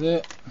覚悟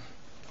で、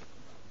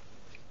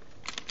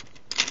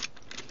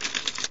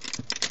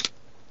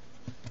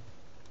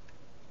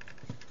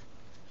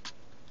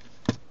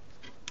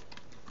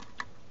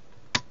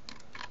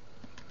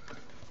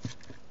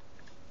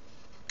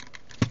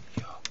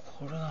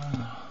これだな。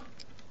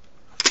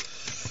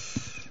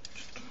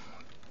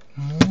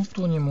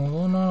元に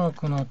戻らな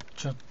くなっ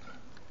ちゃった。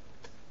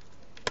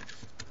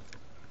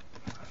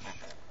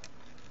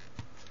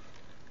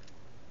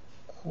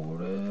こ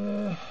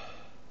れ、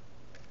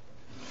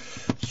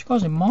しか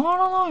し回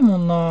らないも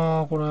ん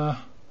な、これ。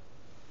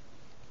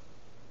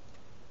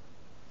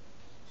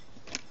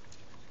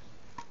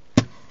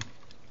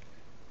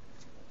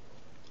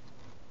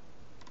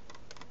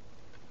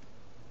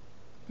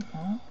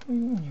回るよ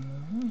うにも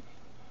ない。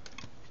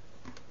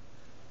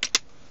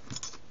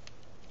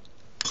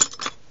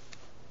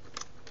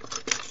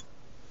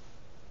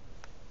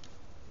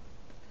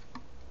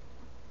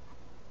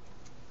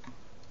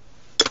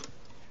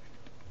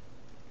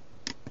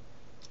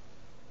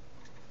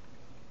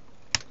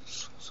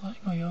素材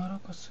が柔ら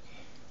かすぎ。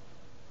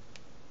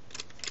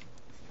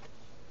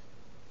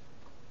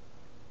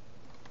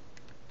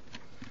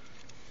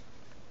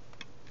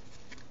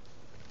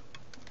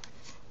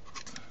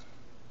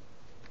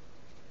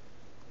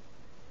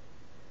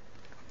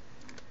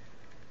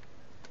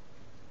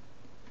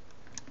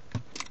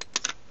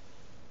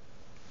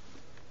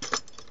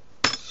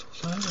素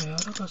材が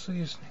柔らかすぎ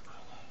ですね、これ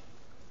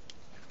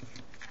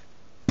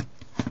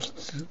ね。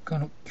質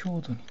感の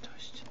強度に対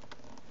して。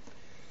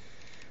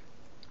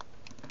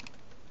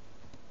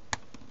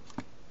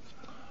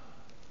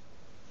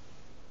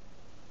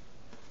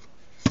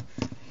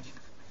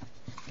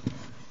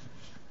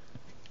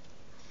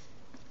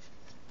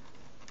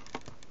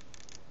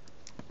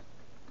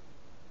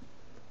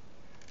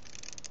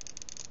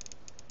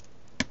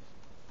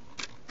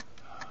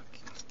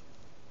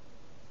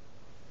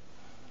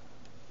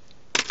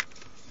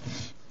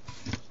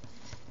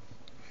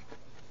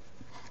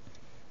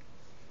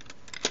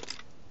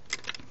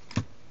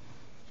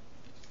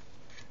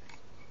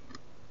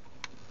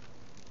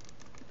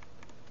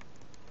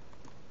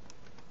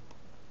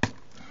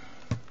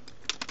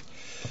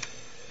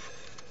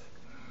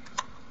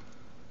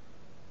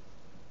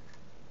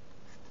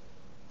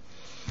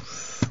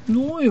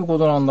どういうこ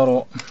となんだ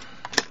ろ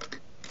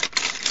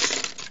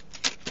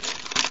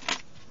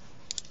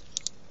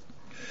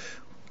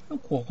う。よ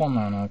くわかん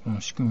ないな、この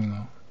仕組み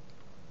が。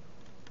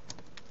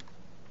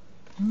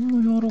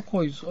柔ら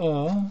かい、柔ら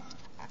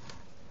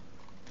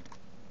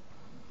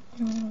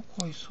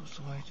かい素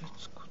材で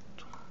作っ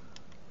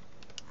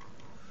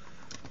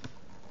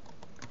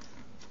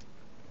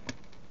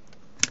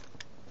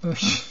た。よ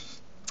し。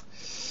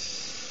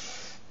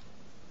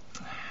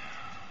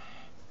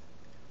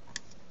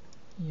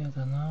嫌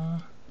だ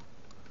な。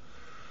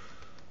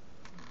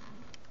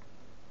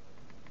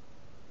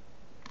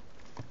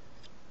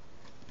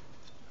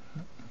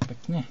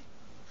ね。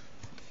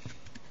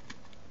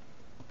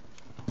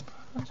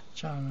剥がし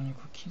ちゃうのに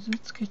こう傷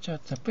つけちゃう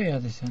ってやっぱり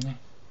嫌ですよね。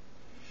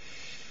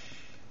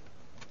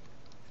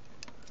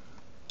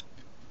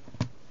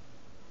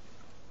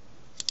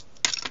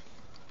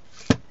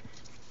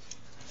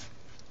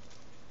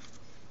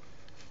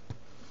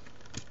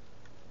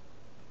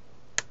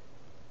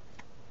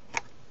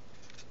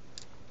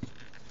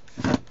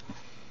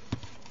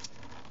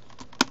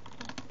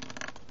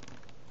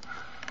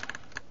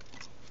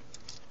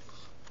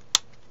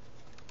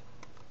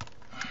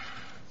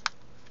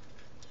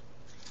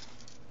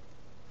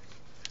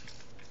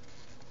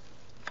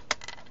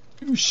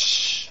よ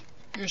し。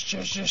よし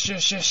よしよしよ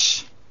しよ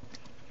し。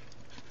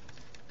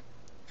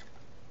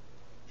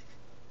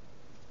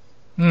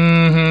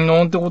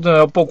なんてことだ、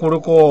やっぱこれ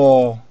か。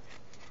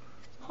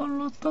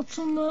腹立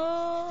つな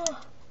ぁ。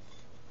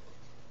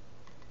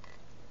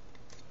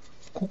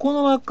ここ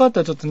の輪っかあった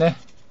らちょっとね、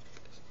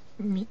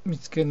見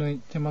つけの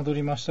手間取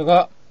りました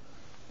が、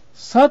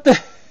さて、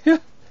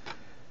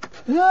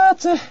うわー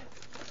熱い。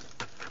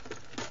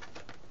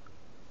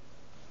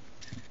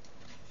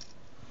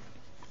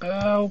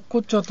落っこ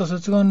っちゃった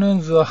接眼レン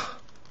ズは。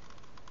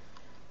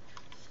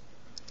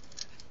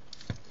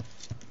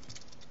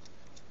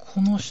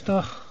この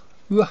下、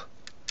うわ。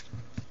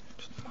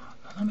ちょっと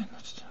斜めにな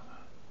っちゃったな。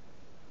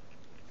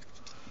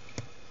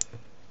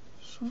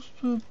そうす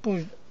ると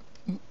やっぱ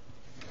り、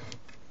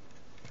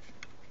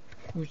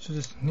こいつ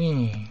です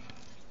ね。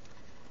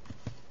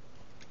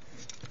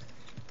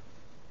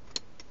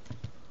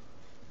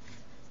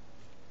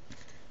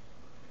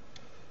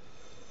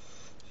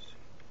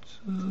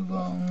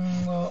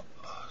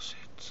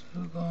接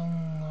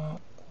眼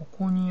がこ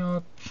こにあ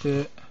っ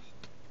て、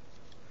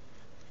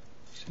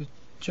接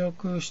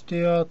着し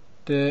てあっ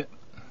て、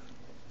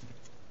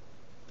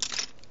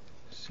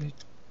接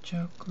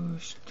着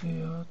し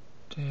てあっ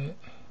て、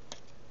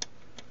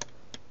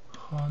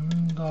ハ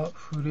ンダ、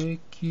フレ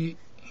キ、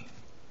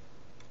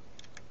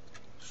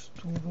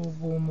泥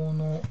棒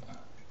物、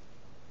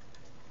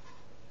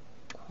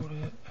こ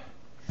れ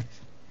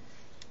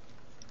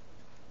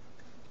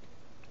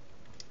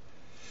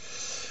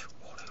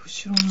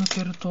後ろ抜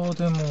けると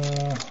でも残っ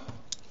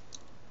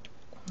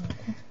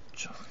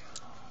ちゃうよ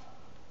な。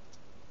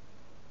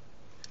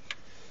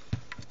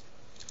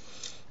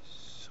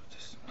そうで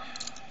すね。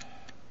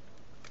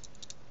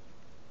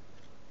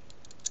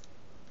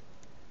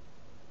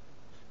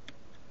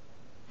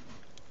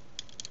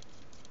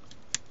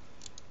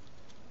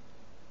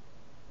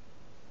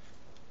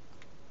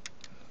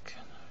抜け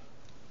ない。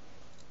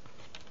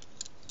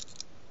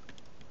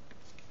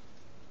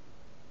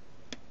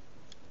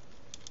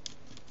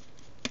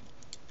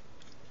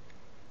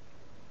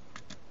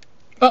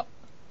あ、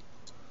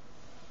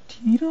テ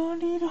ィラ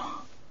リラ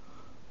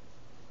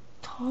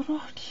タラリラ、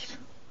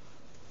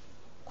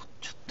こっ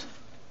ちゃった。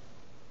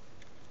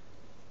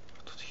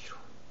後で拾う。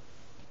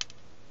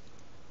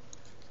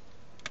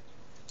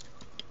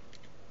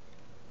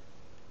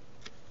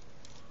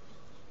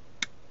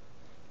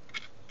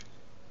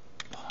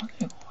バ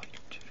ネが入っ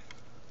てる。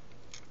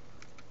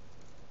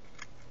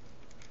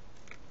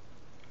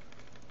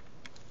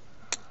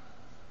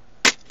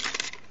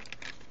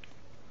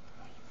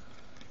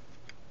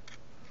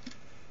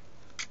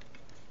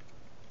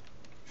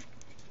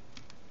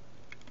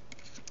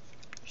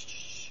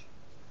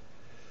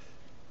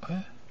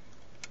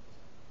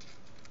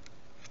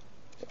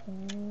こう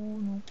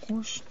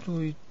残し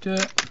といて、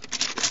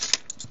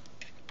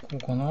こう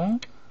かな。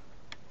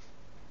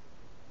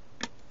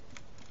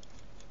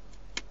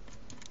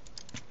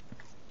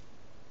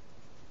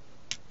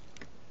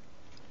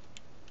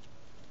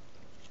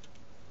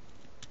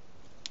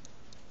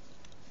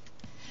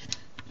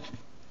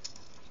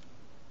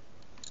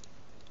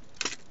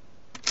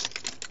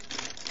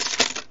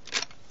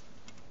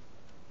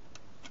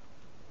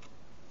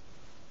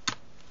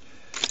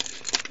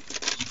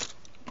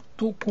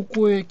と、こ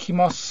こへ来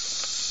ま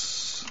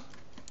す。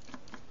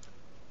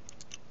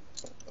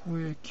ここ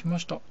へ来ま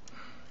した。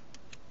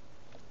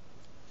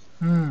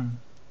うん。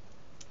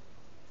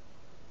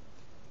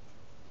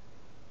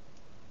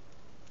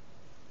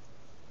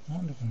な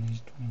んでこのネ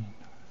ジ取れないんだ。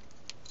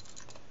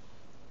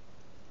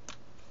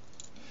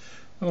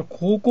だから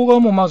ここ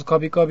がもうまずカ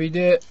ビカビ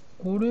で、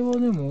これはで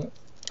も、拭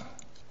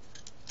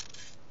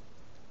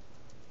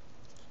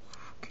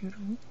ける？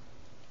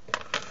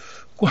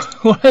こ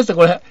れですよ、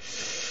これ。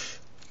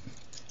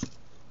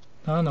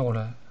なんだこ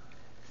れ。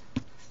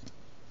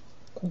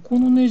ここ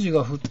のネジ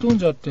が吹っ飛ん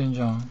じゃってん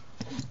じゃん。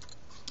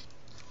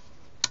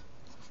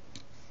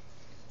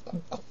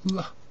う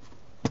わ。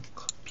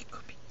カピカ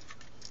ピ。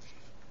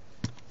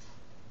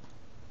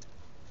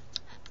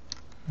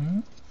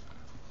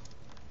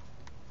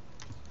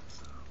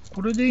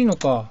これでいいの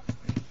か。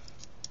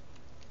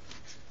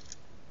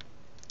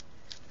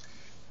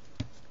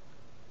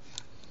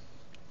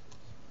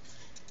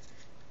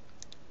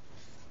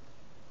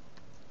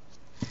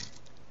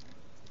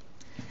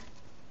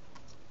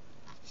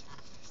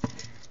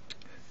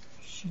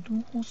指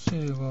導補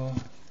正が。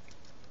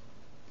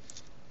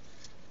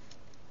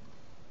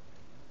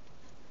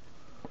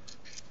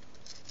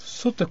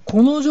さて、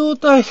この状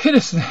態で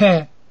です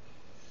ね、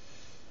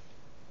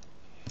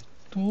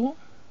この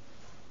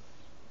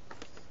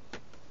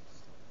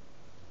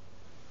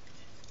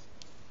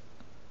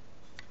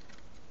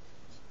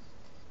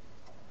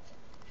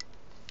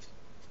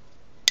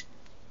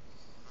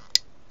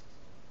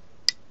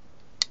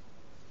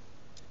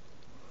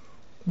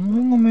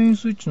辺がメイン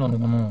スイッチなの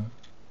かな。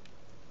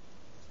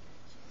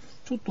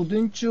ちょっと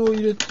電池を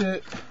入れ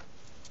て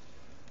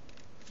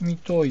み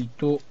たい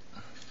と。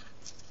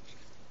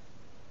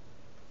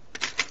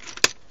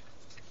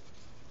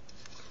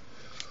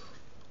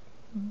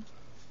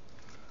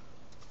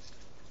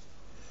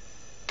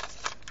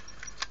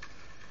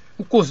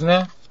こうです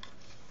ね。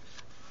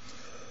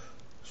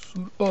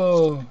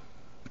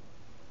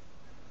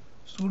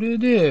それ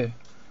で、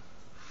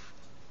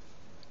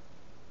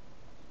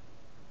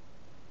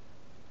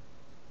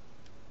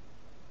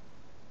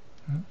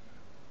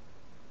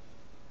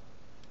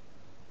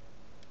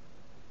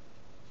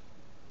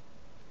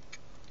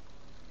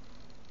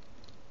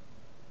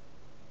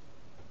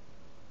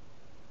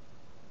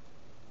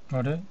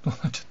あれどうな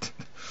っちゃって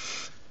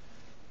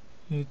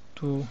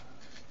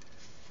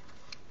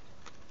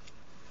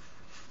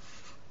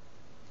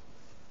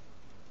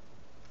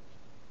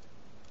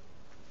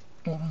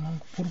なん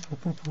かポロポロ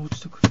ポロポロ落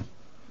ちてくる。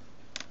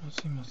ま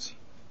ずいまずい。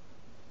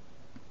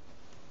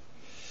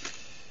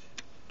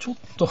ちょっ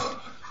と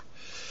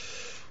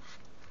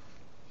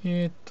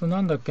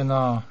なんだっけ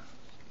な。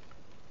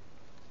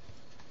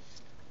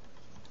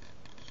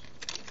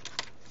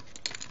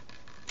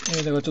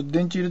だからちょっと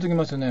電池入れとき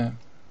ますよね。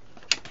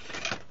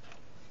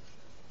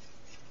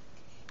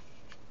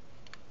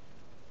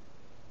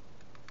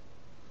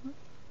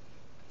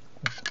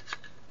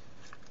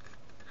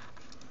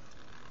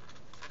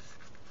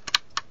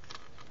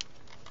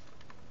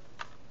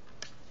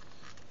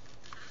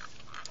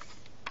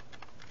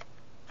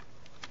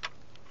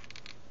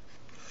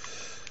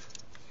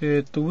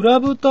裏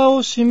蓋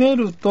を閉め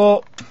る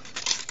と、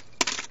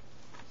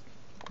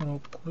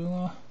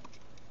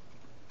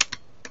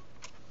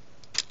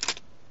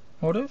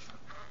あれ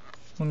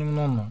何も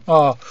なんない。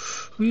あ、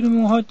フィル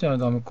ムが入ってない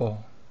とダメか。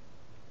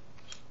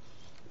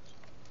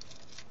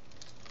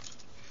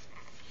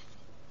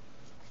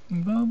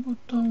裏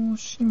蓋を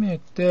閉め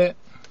て、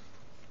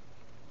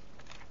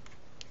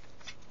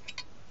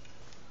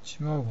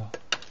違うわ。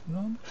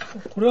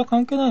これは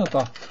関係ないの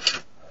か。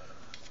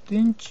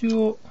電池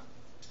を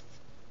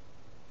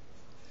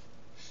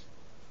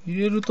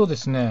入れるとで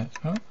すね、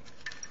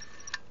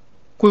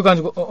こういう感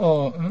じ。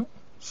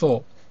そ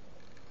う。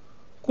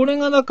これ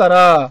がだか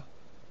ら、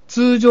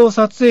通常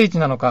撮影位置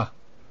なのか。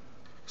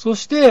そ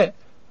して、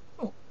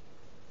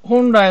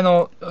本来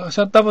のシ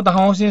ャッターボタン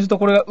半押しにすると、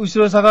これが後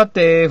ろに下がっ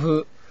て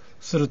AF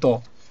する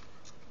と。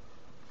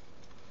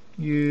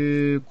い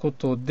うこ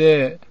と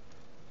で、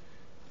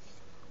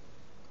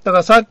だか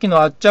らさっき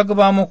の圧着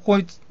板もここ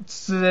に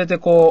連れて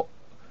こ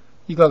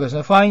う、いくわけです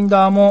ね。ファイン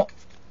ダーも、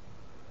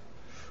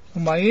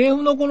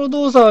AF のこの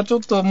動作はちょ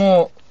っと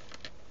もう、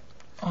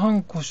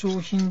半故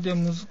障品で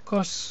難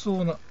し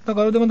そうな。だ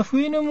からでまたフ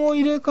ィルムを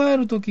入れ替え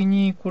るとき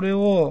に、これ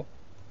を、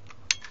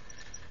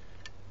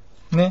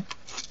ね。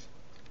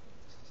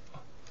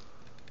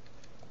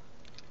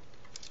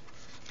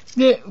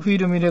で、フィ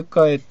ルム入れ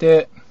替え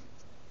て、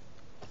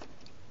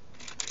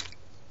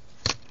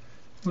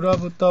裏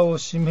蓋を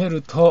閉め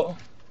ると、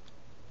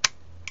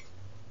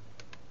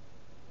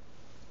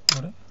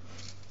あれ？違う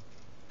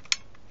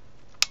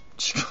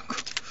か。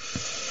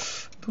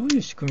どうい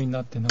う仕組みに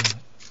なってんだこ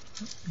れ。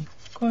一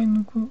回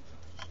抜く。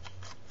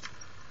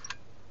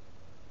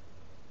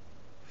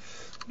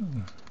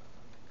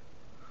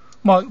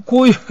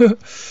こういう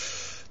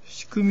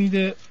仕組み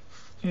で、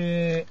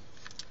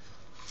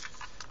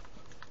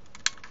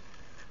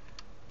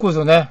こうです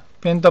よね。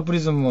ペンタプリ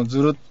ズムも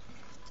ずるっ。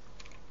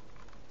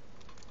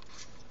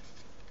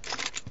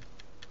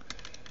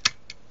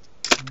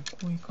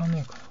こういか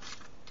ねえか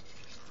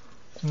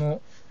な。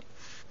こ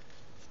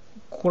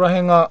こら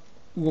辺が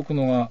動く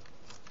のが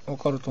わ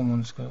かると思う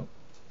んですけど。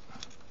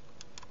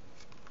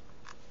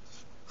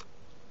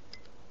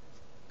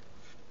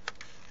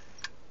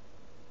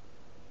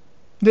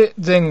で、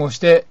前後し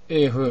て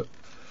AF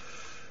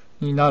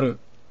になる、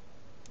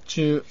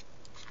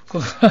こ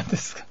となんで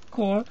す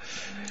が、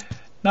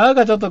なん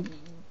かちょっと、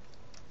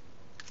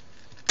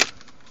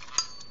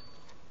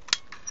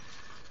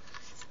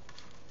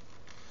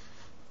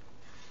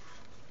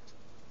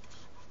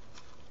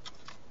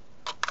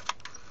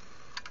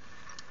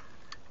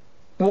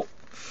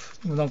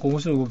なんか面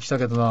白い動きした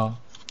けどな。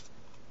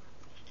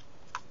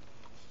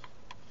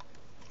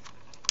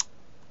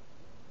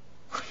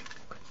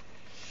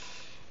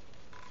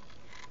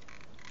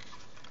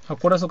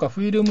これはそうか、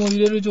フィルムを入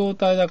れる状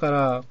態だか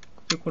ら、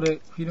で、こ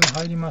れ、フィルム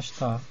入りまし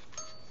た。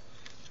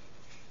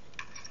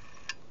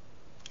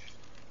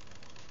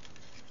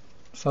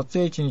撮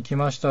影位置に来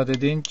ました。で、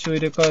電池を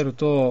入れ替える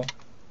と、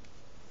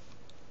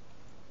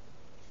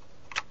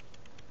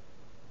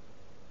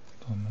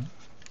こ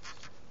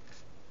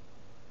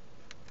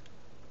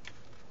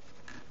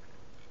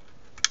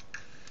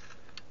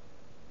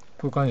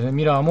ういう感じで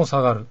ミラーも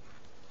下がる。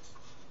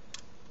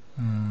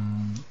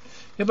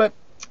やっぱり、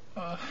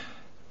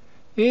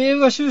AF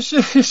がシュッシュ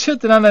ッシュッっ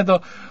てなんない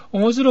と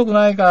面白く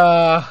ない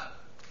か。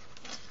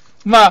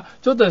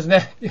ちょっとです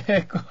ね、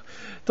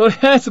とり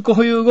あえずこ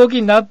ういう動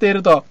きになってい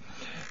ると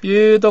い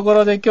うとこ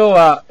ろで今日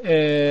は、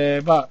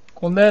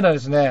こんなようなで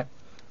すね、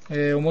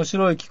面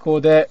白い機構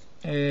で、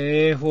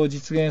AF を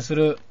実現す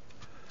る、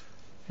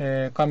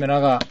カメラ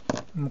が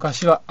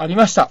昔はあり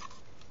ました。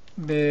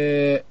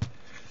で、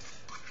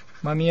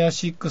マミヤ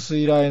6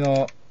以来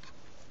の、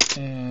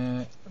バ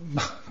ッ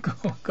ク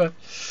フォーカ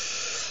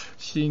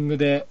シング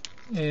で、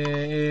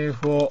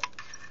AF を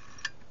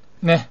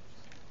ね、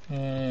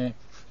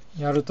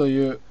やると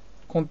いう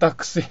コンタッ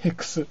クス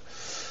X。ち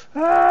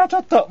ょ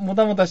っとも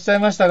たもたしちゃい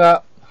ました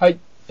が、はい、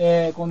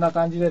こんな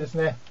感じでです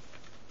ね、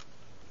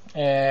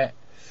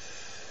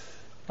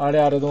あ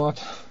れどうなっ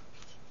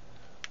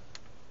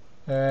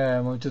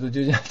た、もうちょっと10時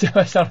になっちゃい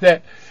ましたの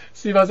で、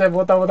すいません、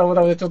ボタボタ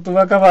ちょっと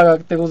上カバーが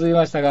手こずり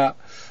ましたが、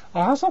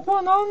あそこ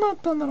は何だっ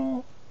たんだ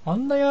ろう。あ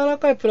んな柔ら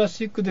かいプラス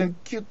チックで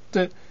キュッ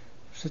て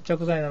接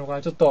着剤なのか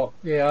な。ちょっと、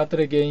後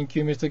で原因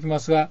究明しておきま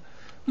すが、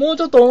もう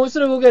ちょっと面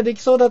白い動きができ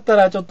そうだった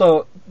ら、ちょっ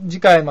と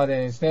次回まで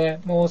にですね、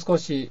もう少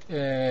し、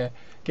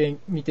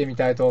見てみ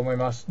たいと思い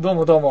ます。どう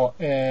も、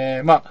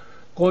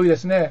こういうで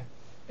すね、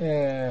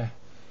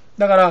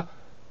だから、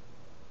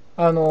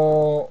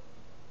面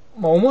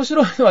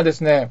白いのはで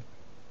すね、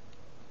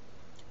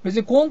別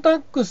にコンタッ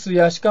クス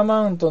やシカ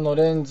マウントの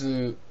レン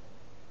ズ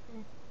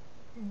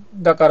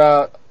だか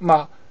ら、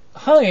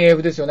半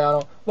AF ですよね。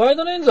ワイ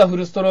ドレンズはフ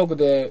ルストローク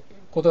で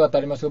ことだってあ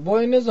りますけど、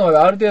望遠レンズの場合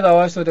はある程度合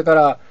わせておいてか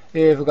ら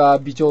AF が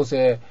微調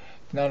整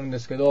になるんで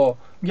すけど、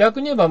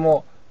逆に言えば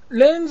もう、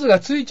レンズが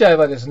ついちゃえ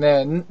ばです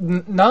ね、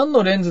何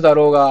のレンズだ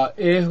ろうが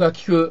AF が効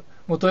く、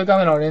もうトイカ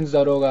メラのレンズ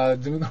だろうが、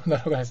ズームカメラ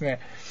だろうがです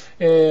ね、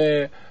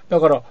だ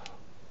から、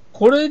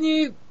これ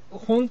に、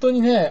本当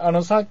にね、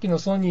さっきの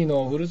ソニー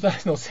のフルサイ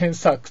ズのセン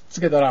サーくっつ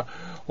けたら、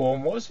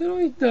面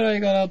白いんじゃない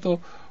かなと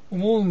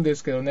思うんで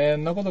すけどね。そ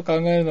んなこと考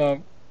えるのは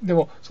で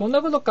も、そん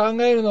なこと考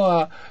えるの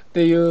はっ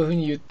ていうふう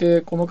に言っ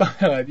て、このカ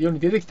メラが世に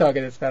出てきたわ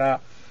けですか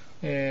ら、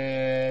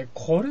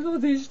これの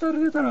デジタ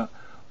ル出たら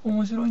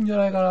面白いんじゃ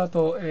ないかな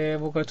と、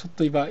僕はちょっ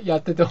と今や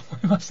ってて思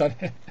いました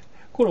ね。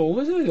これ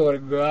面白いよ、これ。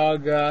ガ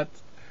ーガ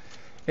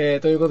ー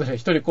ということで、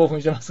一人興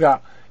奮してます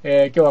が、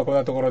今日はこん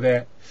なところ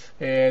で、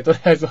とり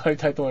あえず終わり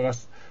たいと思いま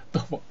す。ど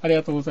うもあり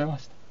がとうございま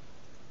した。